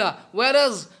Gauranga Lila.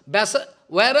 Whereas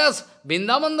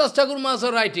Vrindavan Das Thakur Maharaj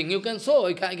is writing, you can show,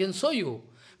 I can show you.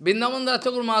 Vrindavan Das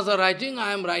Thakur Maharaj is writing,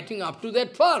 I am writing up to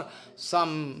that far.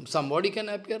 Somebody can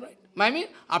appear, right? I mean,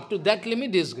 up to that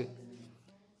limit is good.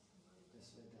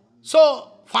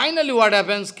 So, finally what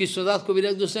happens? Krishnadas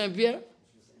Kaviraj Goswami appear.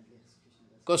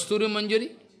 Kasturi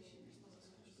Manjari.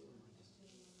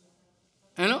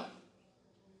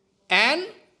 And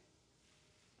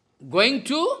going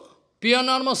to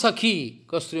Piyanarma Sakhi,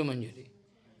 Kasturi Manjari.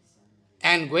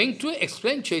 And going to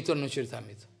explain Chaitanya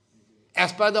Charitamrita.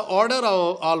 As per the order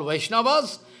of all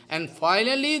Vaishnavas, and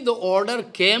finally the order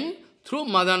came through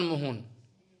Madan Mohan.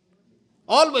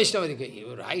 All Vaishnavas,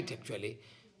 you write actually.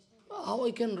 How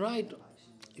I can write?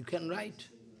 You can write.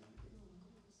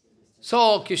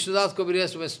 So Krishnadas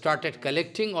Kaviraj started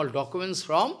collecting all documents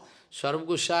from Sarva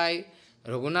Gosai,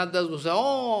 Raghunath Das Gosai,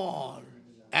 all.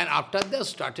 And after that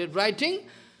started writing,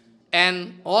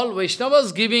 and all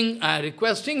Vaishnavas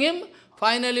requesting him.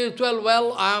 Finally,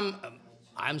 well, I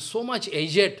am so much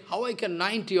aged. How I can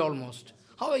 90 almost?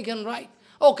 How I can write?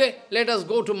 Okay, let us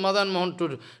go to Madan Mohan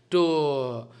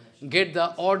to get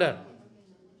the order.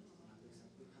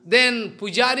 Then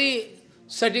Pujari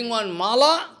setting one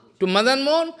mala to Madan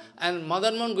Mohan, and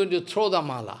Madan Mohan going to throw the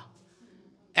mala.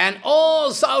 and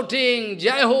all shouting,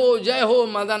 Jai Ho,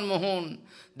 Madan Mohan.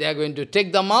 They are going to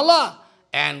take the mala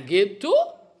and give to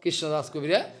Krishnadas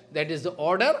Kaviraj. That is the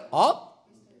order of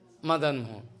Madan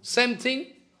Mohan. Same thing,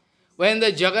 when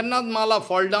the Jagannath mala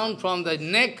fall down from the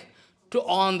neck to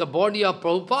on the body of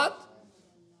Prabhupada,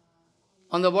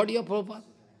 on the body of Prabhupada,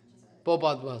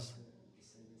 Prabhupada was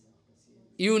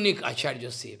unique Acharya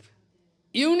saved.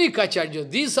 Unique Acharya.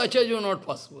 These Acharya were not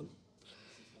possible.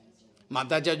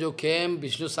 Madhacharya came,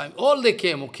 Vishnu Swami, all they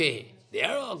came, okay. They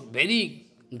are very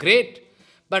great.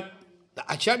 But the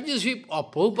Acharyaship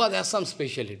of Prabhupada has some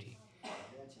speciality.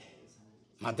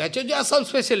 Madhacharya has some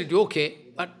speciality, okay.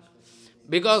 But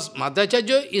because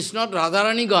Madhacharya is not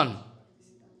Radharani gone.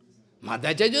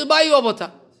 Madhacharya is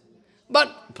Vayu.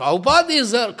 But Prabhupada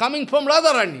is coming from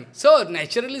Radharani. So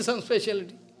naturally some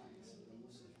speciality.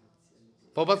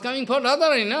 Prabhupada coming from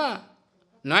Radharani, na?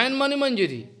 Nayan Mani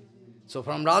Manjari. So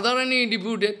from Radharani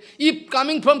deputed. If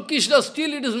coming from Krishna,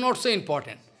 still it is not so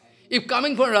important. If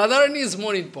coming from Radharani is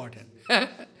more important.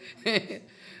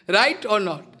 Right or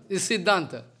not? It's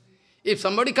Siddhanta. If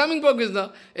somebody coming from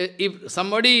Krishna, if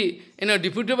somebody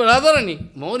deputed by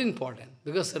Radharani, more important.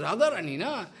 Because Radharani,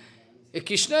 na?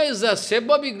 Krishna is a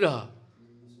Seva Vigraha.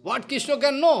 What Krishna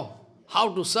can know?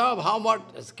 How to serve,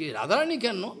 what Radharani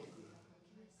can know.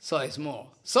 So it's more.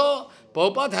 So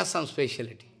Prabhupada has some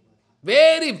speciality.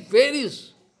 Very, very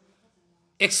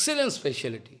excellent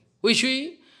speciality, which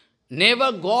we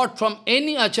never got from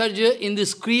any Acharya in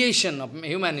this creation of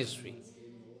human history.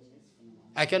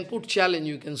 I can put challenge,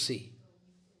 you can see.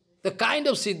 The kind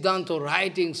of Siddhanta,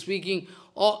 writing, speaking,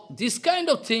 or this kind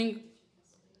of thing,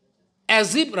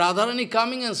 as if Radharani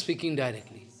coming and speaking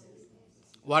directly.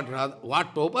 What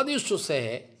Prabhupada used to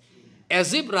say,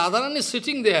 as if Radharani is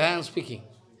sitting there and speaking.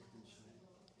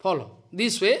 Follow.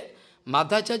 This way,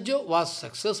 Madhacharya was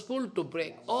successful to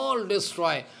break all,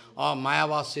 destroy all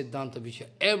mayavad, Siddhanta, vichar,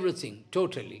 everything,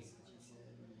 totally.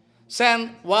 So,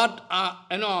 what,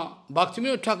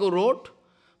 Bhaktivinoda Thakur wrote?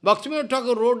 Bhaktivinoda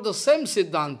Thakur wrote the same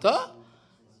Siddhanta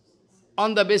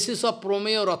on the basis of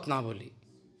Promeya Ratnavali,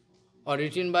 or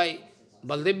written by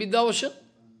Baladeva Vidyābhūṣaṇa.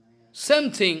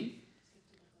 Same thing,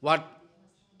 what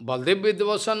Baladeva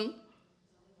Vidyābhūṣaṇa,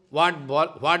 what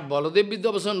Baladeva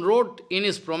Vidyābhūṣaṇa wrote in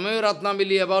his Promeya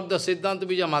Ratnavali about the Siddhanta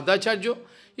Vijaya Madhacharya,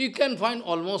 you can find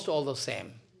almost all the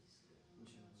same.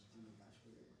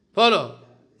 Follow?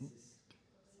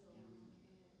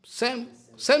 Same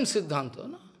Siddhanta,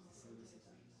 no?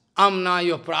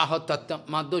 Amnaya praha tattam.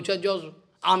 Madhacharya,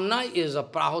 Amna is a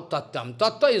praha tattam.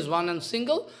 Tattva is one and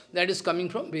single, that is coming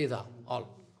from Veda, all.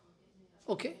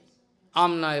 Okay?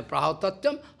 Amnaya praha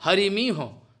tattam,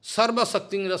 harimiho, sarva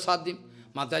sakting rasadim.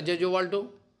 Madhacharya Valdo.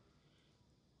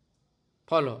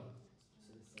 Follow.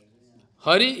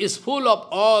 Hari is full of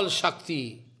all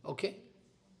Shakti. Okay?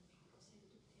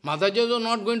 Madhacharya is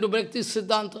not going to break this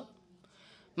Siddhanta.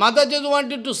 Madhacharya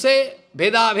wanted to say,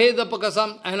 Bheda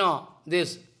pakasam,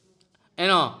 this,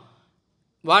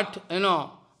 what,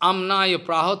 Amnaya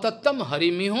prahotattam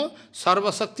harimiho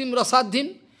sarva saktim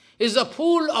rasadhim is a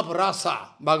full of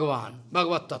rasa, Bhagavan,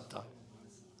 Bhagavad Tattva.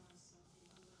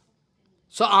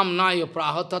 So amnaya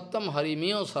prahatattam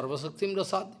harimiyo sarvasaktim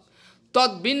rasad.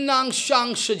 Tad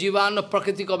binnangshangsha jivana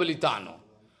prakriti kabalitano.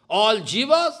 All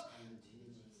jivas,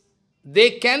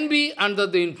 they can be under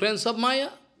the influence of Maya,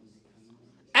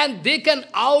 and they can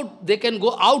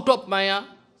go out of Maya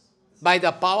by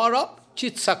the power of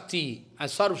Chit Shakti and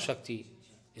Sarv Shakti.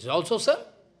 Is also sir.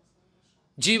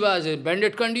 Jiva is a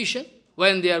banded condition.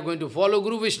 When they are going to follow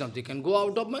Guru Vishnu, they can go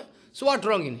out of Maya. So what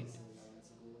wrong in it?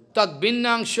 Tad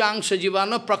binnangshangsha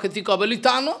jivana prakriti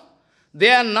kabalitano. They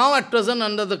are now at present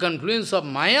under the confluence of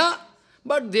Maya,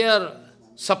 but they are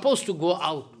supposed to go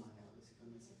out.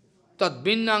 Tad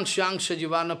binnangshangsha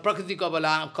jivana prakriti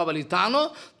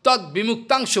kabalitano, tad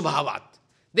vimuktangsha bhavat.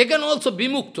 They can also be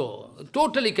mukto,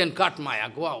 totally can cut Maya,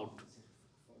 go out.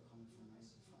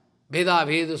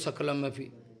 Veda-bheda sakalam-api.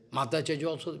 Madhacharya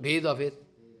also, Veda-bheda.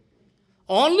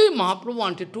 Only Mahāprabhu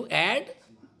wanted to add,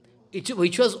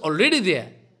 which was already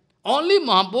there. Only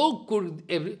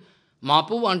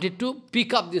Mahāprabhu wanted to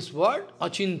pick up this word,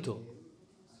 acintya.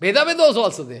 Veda-bheda was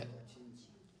also there.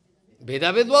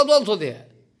 Veda-bheda was also there.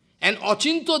 And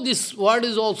acintya, this word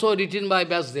is also written by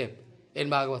Vyasadeva in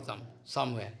Bhagavatam,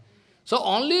 somewhere. So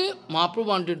only Mahāprabhu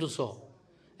wanted to show.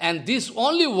 And this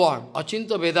only word,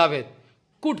 acintya-bhedābheda,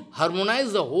 could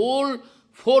harmonize the whole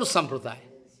four sampradaya.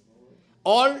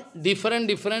 All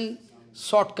different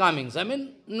shortcomings,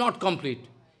 not complete,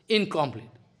 incomplete.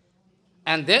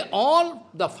 And they all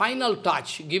the final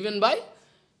touch given by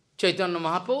Chaitanya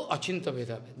Mahaprabhu,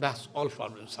 acintya-bhedābheda. That's all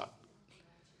problems solved.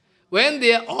 When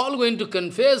they are all going to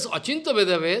confess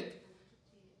acintya-bhedābheda,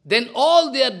 then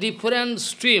all their different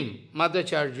stream,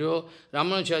 Madhvacharya,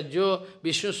 Ramanujacharya,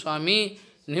 Vishnu Swami,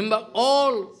 Nimba,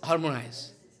 all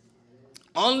harmonize.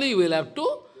 Only you will have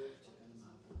to,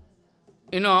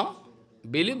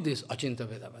 believe this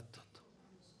acintya-bhedābheda.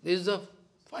 This is the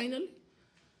final.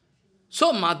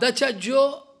 So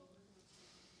Madhvacharya,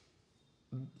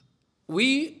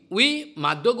 we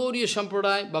Madhva Gaudiya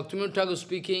Sampradaya, Bhaktivinoda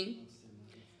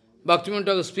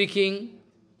speaking,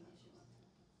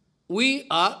 we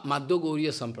are Madhva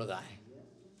Gaudiya Sampradaya.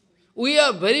 We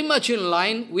are very much in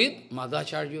line with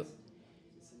Madhvacharya.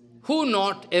 Who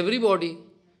not? Everybody.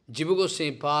 Jiva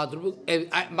Goswami Pad,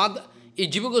 is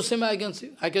Jiva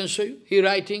Goswami, I can show you. He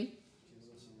writing.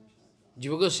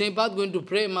 Jiva Goswami Pad going to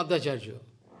pray Madhvacharya.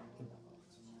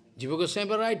 Jiva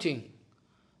Goswami writing.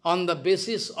 On the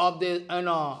basis of the,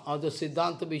 of the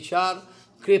Siddhanta vichar,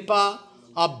 kripa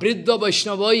of Vriddha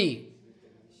Vaishnavai.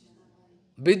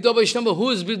 Vriddha Vaishnava, who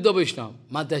is Vriddha Vaishnava?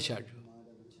 Madhvacharya.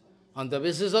 On the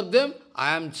basis of them,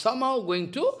 I am somehow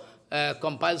going to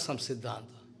compile some Siddhanta.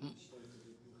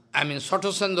 I mean,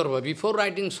 Sattva-sandarbha. Before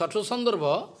writing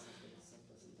Sattva-sandarbha,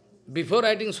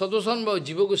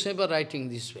 Jiva Goswami writing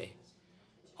this way.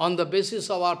 On the basis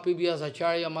of our previous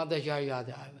Acharya,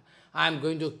 Madhvacharya, I am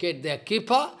going to get their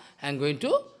kripa and going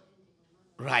to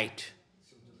write.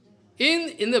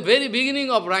 In the very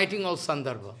beginning of writing of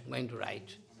Sandarbha, I am going to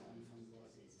write.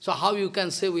 So how you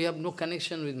can say we have no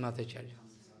connection with Madhvacharya?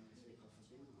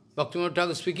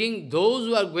 Bhaktivinoda speaking, those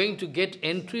who are going to get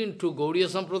entry into Gaudiya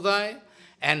Sampradaya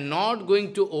and not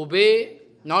going to obey,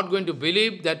 not going to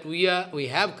believe that we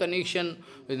have connection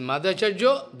with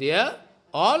Madhvacharya, they are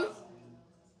all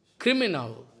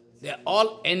criminal. They are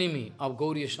all enemy of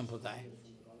Gaudiya Sampradaya.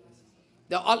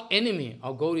 They are all enemy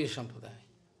of Gaudiya Sampradaya.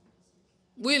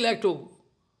 We like to,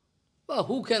 well,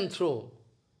 who can throw?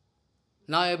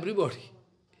 Now everybody.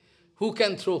 Who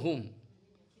can throw whom?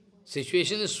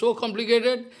 Situation is so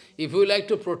complicated. If you like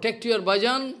to protect your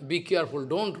bhajan, be careful.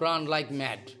 Don't run like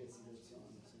mad.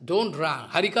 Don't run.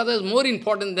 Harikatha is more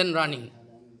important than running.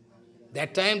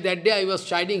 That day I was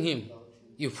chiding him.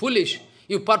 You foolish.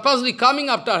 You purposely coming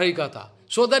after Harikatha,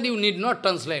 so that you need not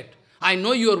translate. I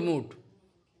know your mood.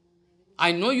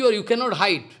 I know you cannot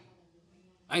hide.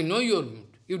 I know your mood.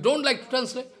 You don't like to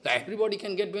translate. Everybody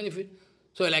can get benefit.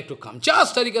 So I like to come.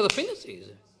 Just Harikatha finishes.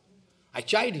 I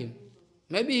chide him.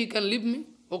 Maybe he can leave me.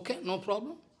 Okay, no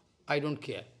problem. I don't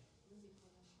care.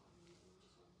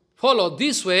 Follow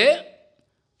this way.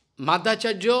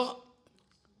 Madhvacharya,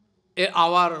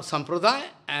 our sampradaya,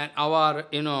 and our,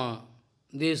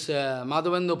 this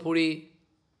Madhavendra Puri,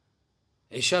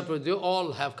 Ishar,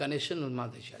 all have connection with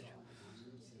Madhvacharya.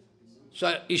 So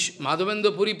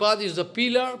Madhavendra Puri Pad is the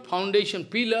pillar, foundation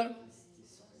pillar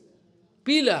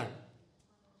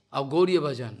of Gaudiya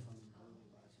Bhajan.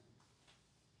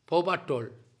 Prabhupada told,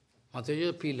 Madhvacharya is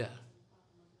a pillar.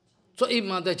 So if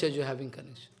Madhvacharya having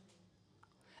connection.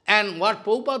 And what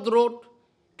Prabhupada wrote,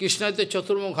 Krishna te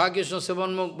Chaturmukha, Krishna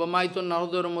Sevanmukh, Bamaito,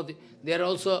 Narodharamati, they are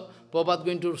also, Prabhupada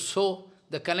going to show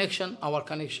the connection, our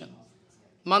connection.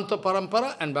 Mantra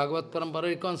paramparā and Bhagavad paramparā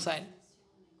reconcile.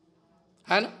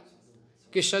 Hai na?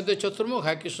 Krishna te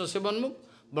Chaturmukha, Krishna Sevanmukh,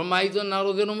 Bamaito,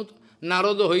 Narodharamati,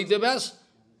 Narodha hoite Vyas,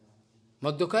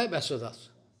 Madhukaya Vyasadas.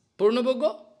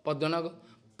 Purnapoggo, Padanaga.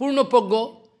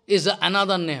 Purnapoggo is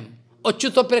another name.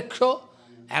 Achyuta Preksho,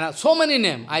 and so many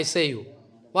names, I say you.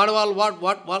 What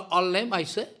all name I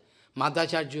say?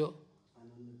 Madhvacharya,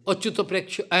 Achyuta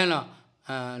Preksha,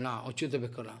 Achyuta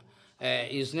Preksha.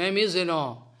 His name is,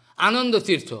 Ananda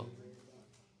Tirtha.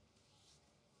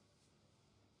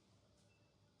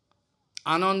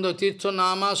 Ananda Tirtha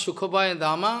Nama Sukhabhaya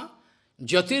Dhama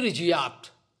Jatir Jiyat.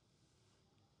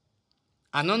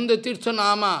 Ananda Tirtha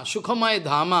Nama Sukhamaya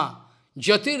Dhama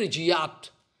Jatir Jiyat.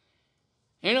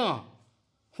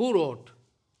 Who wrote?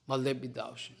 Baladeva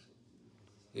Vidyābhūṣaṇa.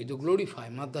 We do glorify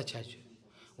Madhvacharya.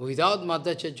 Without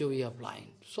Madhvacharya we are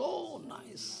blind. So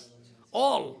nice.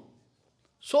 All.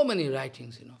 So many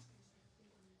writings, You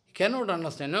cannot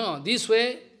understand. No, this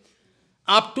way,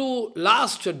 up to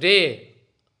last day,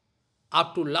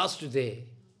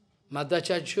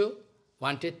 Madhvacharya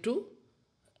wanted to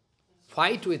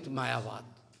fight with mayavad.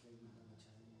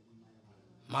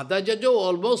 Madhvacharya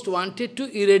almost wanted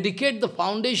to eradicate the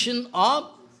foundation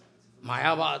of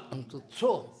mayavad and to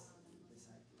throw.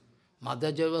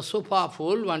 Madhvacharya was so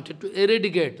powerful, wanted to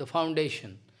eradicate the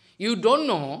foundation. You don't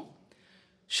know,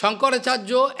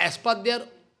 Shankaracharya, as per their,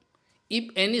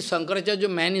 if any Shankaracharya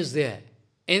man is there,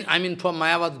 from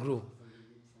Mayavad group,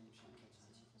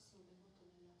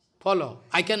 follow,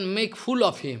 I can make fool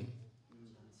of him.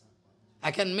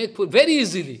 I can make fool very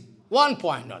easily. One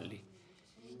point only.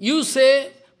 You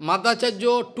say,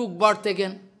 Madhvacharya took birth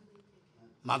again.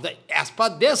 As per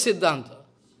their Siddhanta,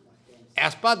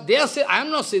 I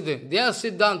am not Siddhanta, their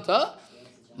Siddhanta,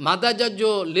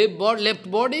 Madhacharya left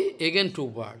body, again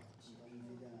took birth.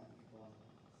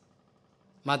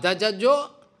 Shankaracharya,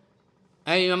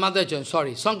 I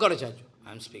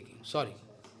am speaking, sorry.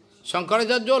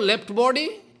 Shankaracharya left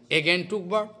body, again took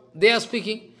birth. They are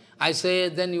speaking. I say,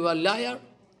 then you are liar.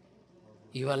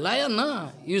 You are liar,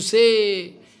 na? You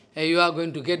say, you are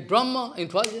going to get Brahma in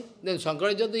first. Then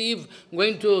Shankaracharya, if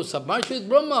going to submerge with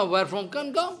Brahma, where from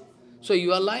can come? So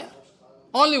you are liar.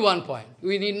 Only one point.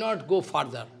 We need not go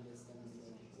further.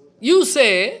 You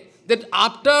say that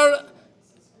after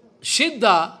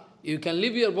Siddha, you can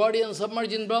leave your body and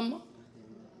submerge in Brahma,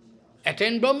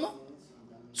 attain Brahma.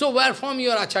 So where from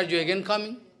your Acharya again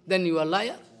coming? Then you are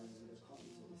liar.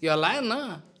 You are liar,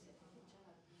 na?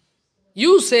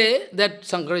 You say that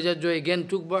Shankaracharya again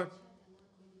took birth.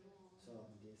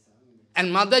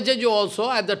 And Madhacharya also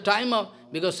at the time of,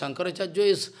 because Shankaracharya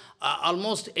is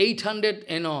almost 800,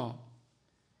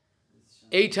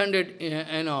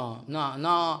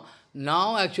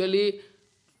 now actually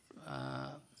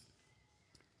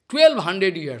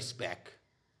 1200 years back.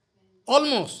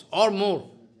 Almost, or more.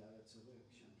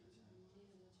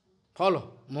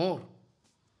 Follow, more.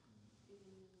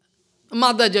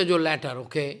 Madhacharya later,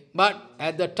 okay. But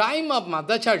at the time of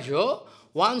Madhacharya,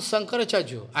 one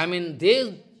Shankaracharya, I mean,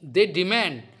 they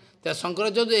demand that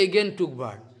Shankaracharya again took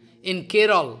birth in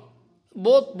Kerala.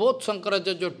 Both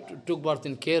Shankaracharya took birth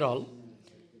in Kerala.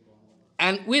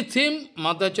 And with him,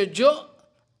 Madhacharya,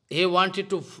 he wanted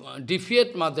to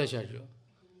defeat Madhacharya.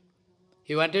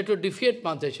 He wanted to defeat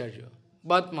Madhacharya.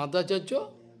 But Madhacharya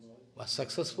was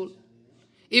successful.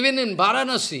 Even in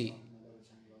Varanasi,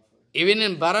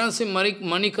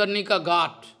 Manikarnika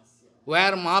Ghat,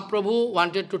 where Mahāprabhu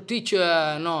wanted to teach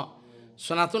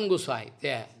Sanatana Gosai,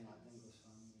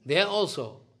 there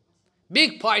also,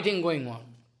 big fighting going on.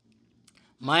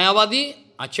 Mayavadi,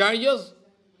 Acharyas,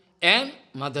 and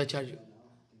Madhacharya.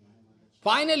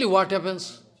 Finally, what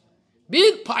happens?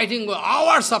 Big fighting going on,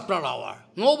 hours after hour.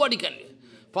 Nobody can.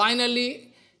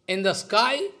 Finally, in the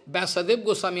sky, Vyasadeva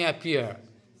Goswami appeared.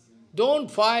 Don't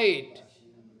fight.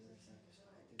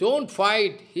 Don't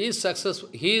fight. He is successful.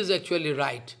 He is actually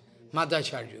right.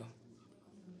 Madhacharya.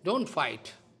 Don't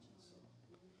fight.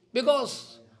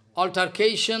 Because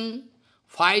altercation,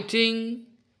 fighting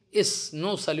is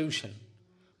no solution.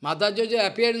 Madhacharya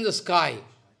appeared in the sky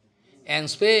and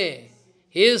say,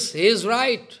 he is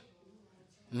right.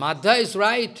 Madha is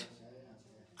right.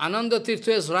 Ananda Tirtha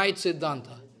is right,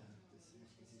 Siddhanta.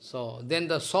 So then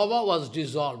the Sabha was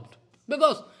dissolved.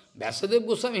 Because Vyasadeva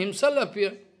Goswami himself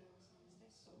appeared.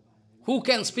 Who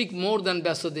can speak more than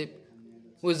Vyasadeva,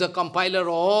 who is the compiler of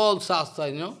all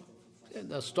Shastra,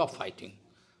 Stop fighting.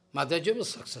 Madhacharya was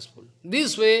successful.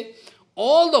 This way,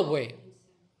 all the way,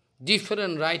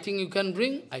 different writing you can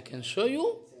bring, I can show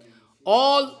you.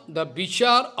 All the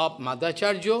vichar of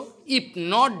Madhacharya, if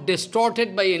not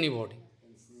distorted by anybody.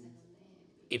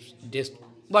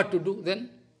 What to do then?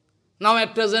 Now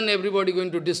at present, everybody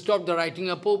going to distort the writing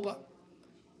of Prabhupada.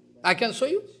 I can show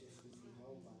you.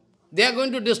 They are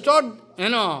going to distort,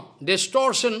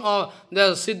 distortion of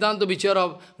the Siddhanta vichar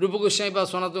of Rupa Goswami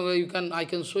Sanatana. I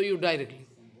can show you directly.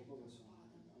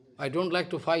 I don't like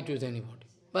to fight with anybody.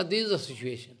 But this is the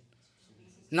situation.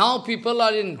 Now people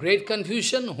are in great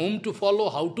confusion, whom to follow,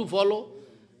 how to follow.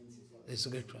 This is a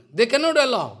great one. They cannot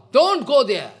allow. Don't go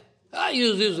there.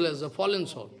 You useless, a fallen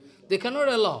soul. They cannot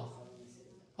allow.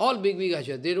 All big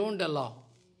Acharya, they don't allow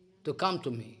to come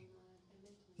to me.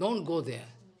 Don't go there.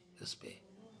 This way.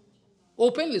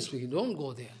 Openly speaking, don't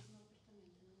go there.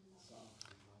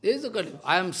 This is the condition.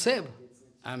 I am safe.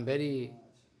 I am very...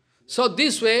 So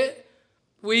this way,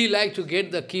 we like to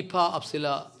get the Kripa of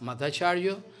Śrīla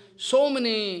Madhacharya. So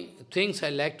many things I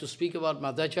like to speak about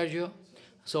Madhacharya.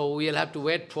 So we will have to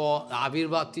wait for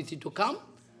Avirbhav Tithi to come.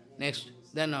 Next,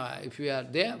 then if we are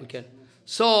there, we can.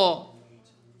 So,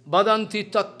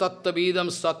 Vadanti tat tattavidam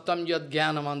sattam yad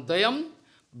jnanamantayam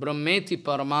brahmeti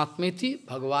paramatmeti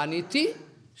bhagavaniti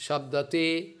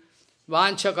shabdate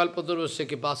vancha kalpatarusya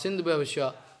kipasindhu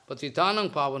bhavasya patitanam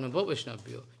pavanabha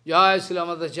vaishnavyo. Jai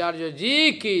Śrīla Madhacharya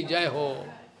ji ki jai ho.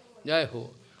 Jai ho.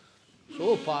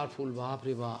 So powerful,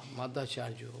 Mahāprabhu,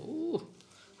 Madhacharya.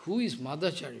 Who is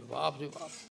Madhacharya? Mahāprabhu.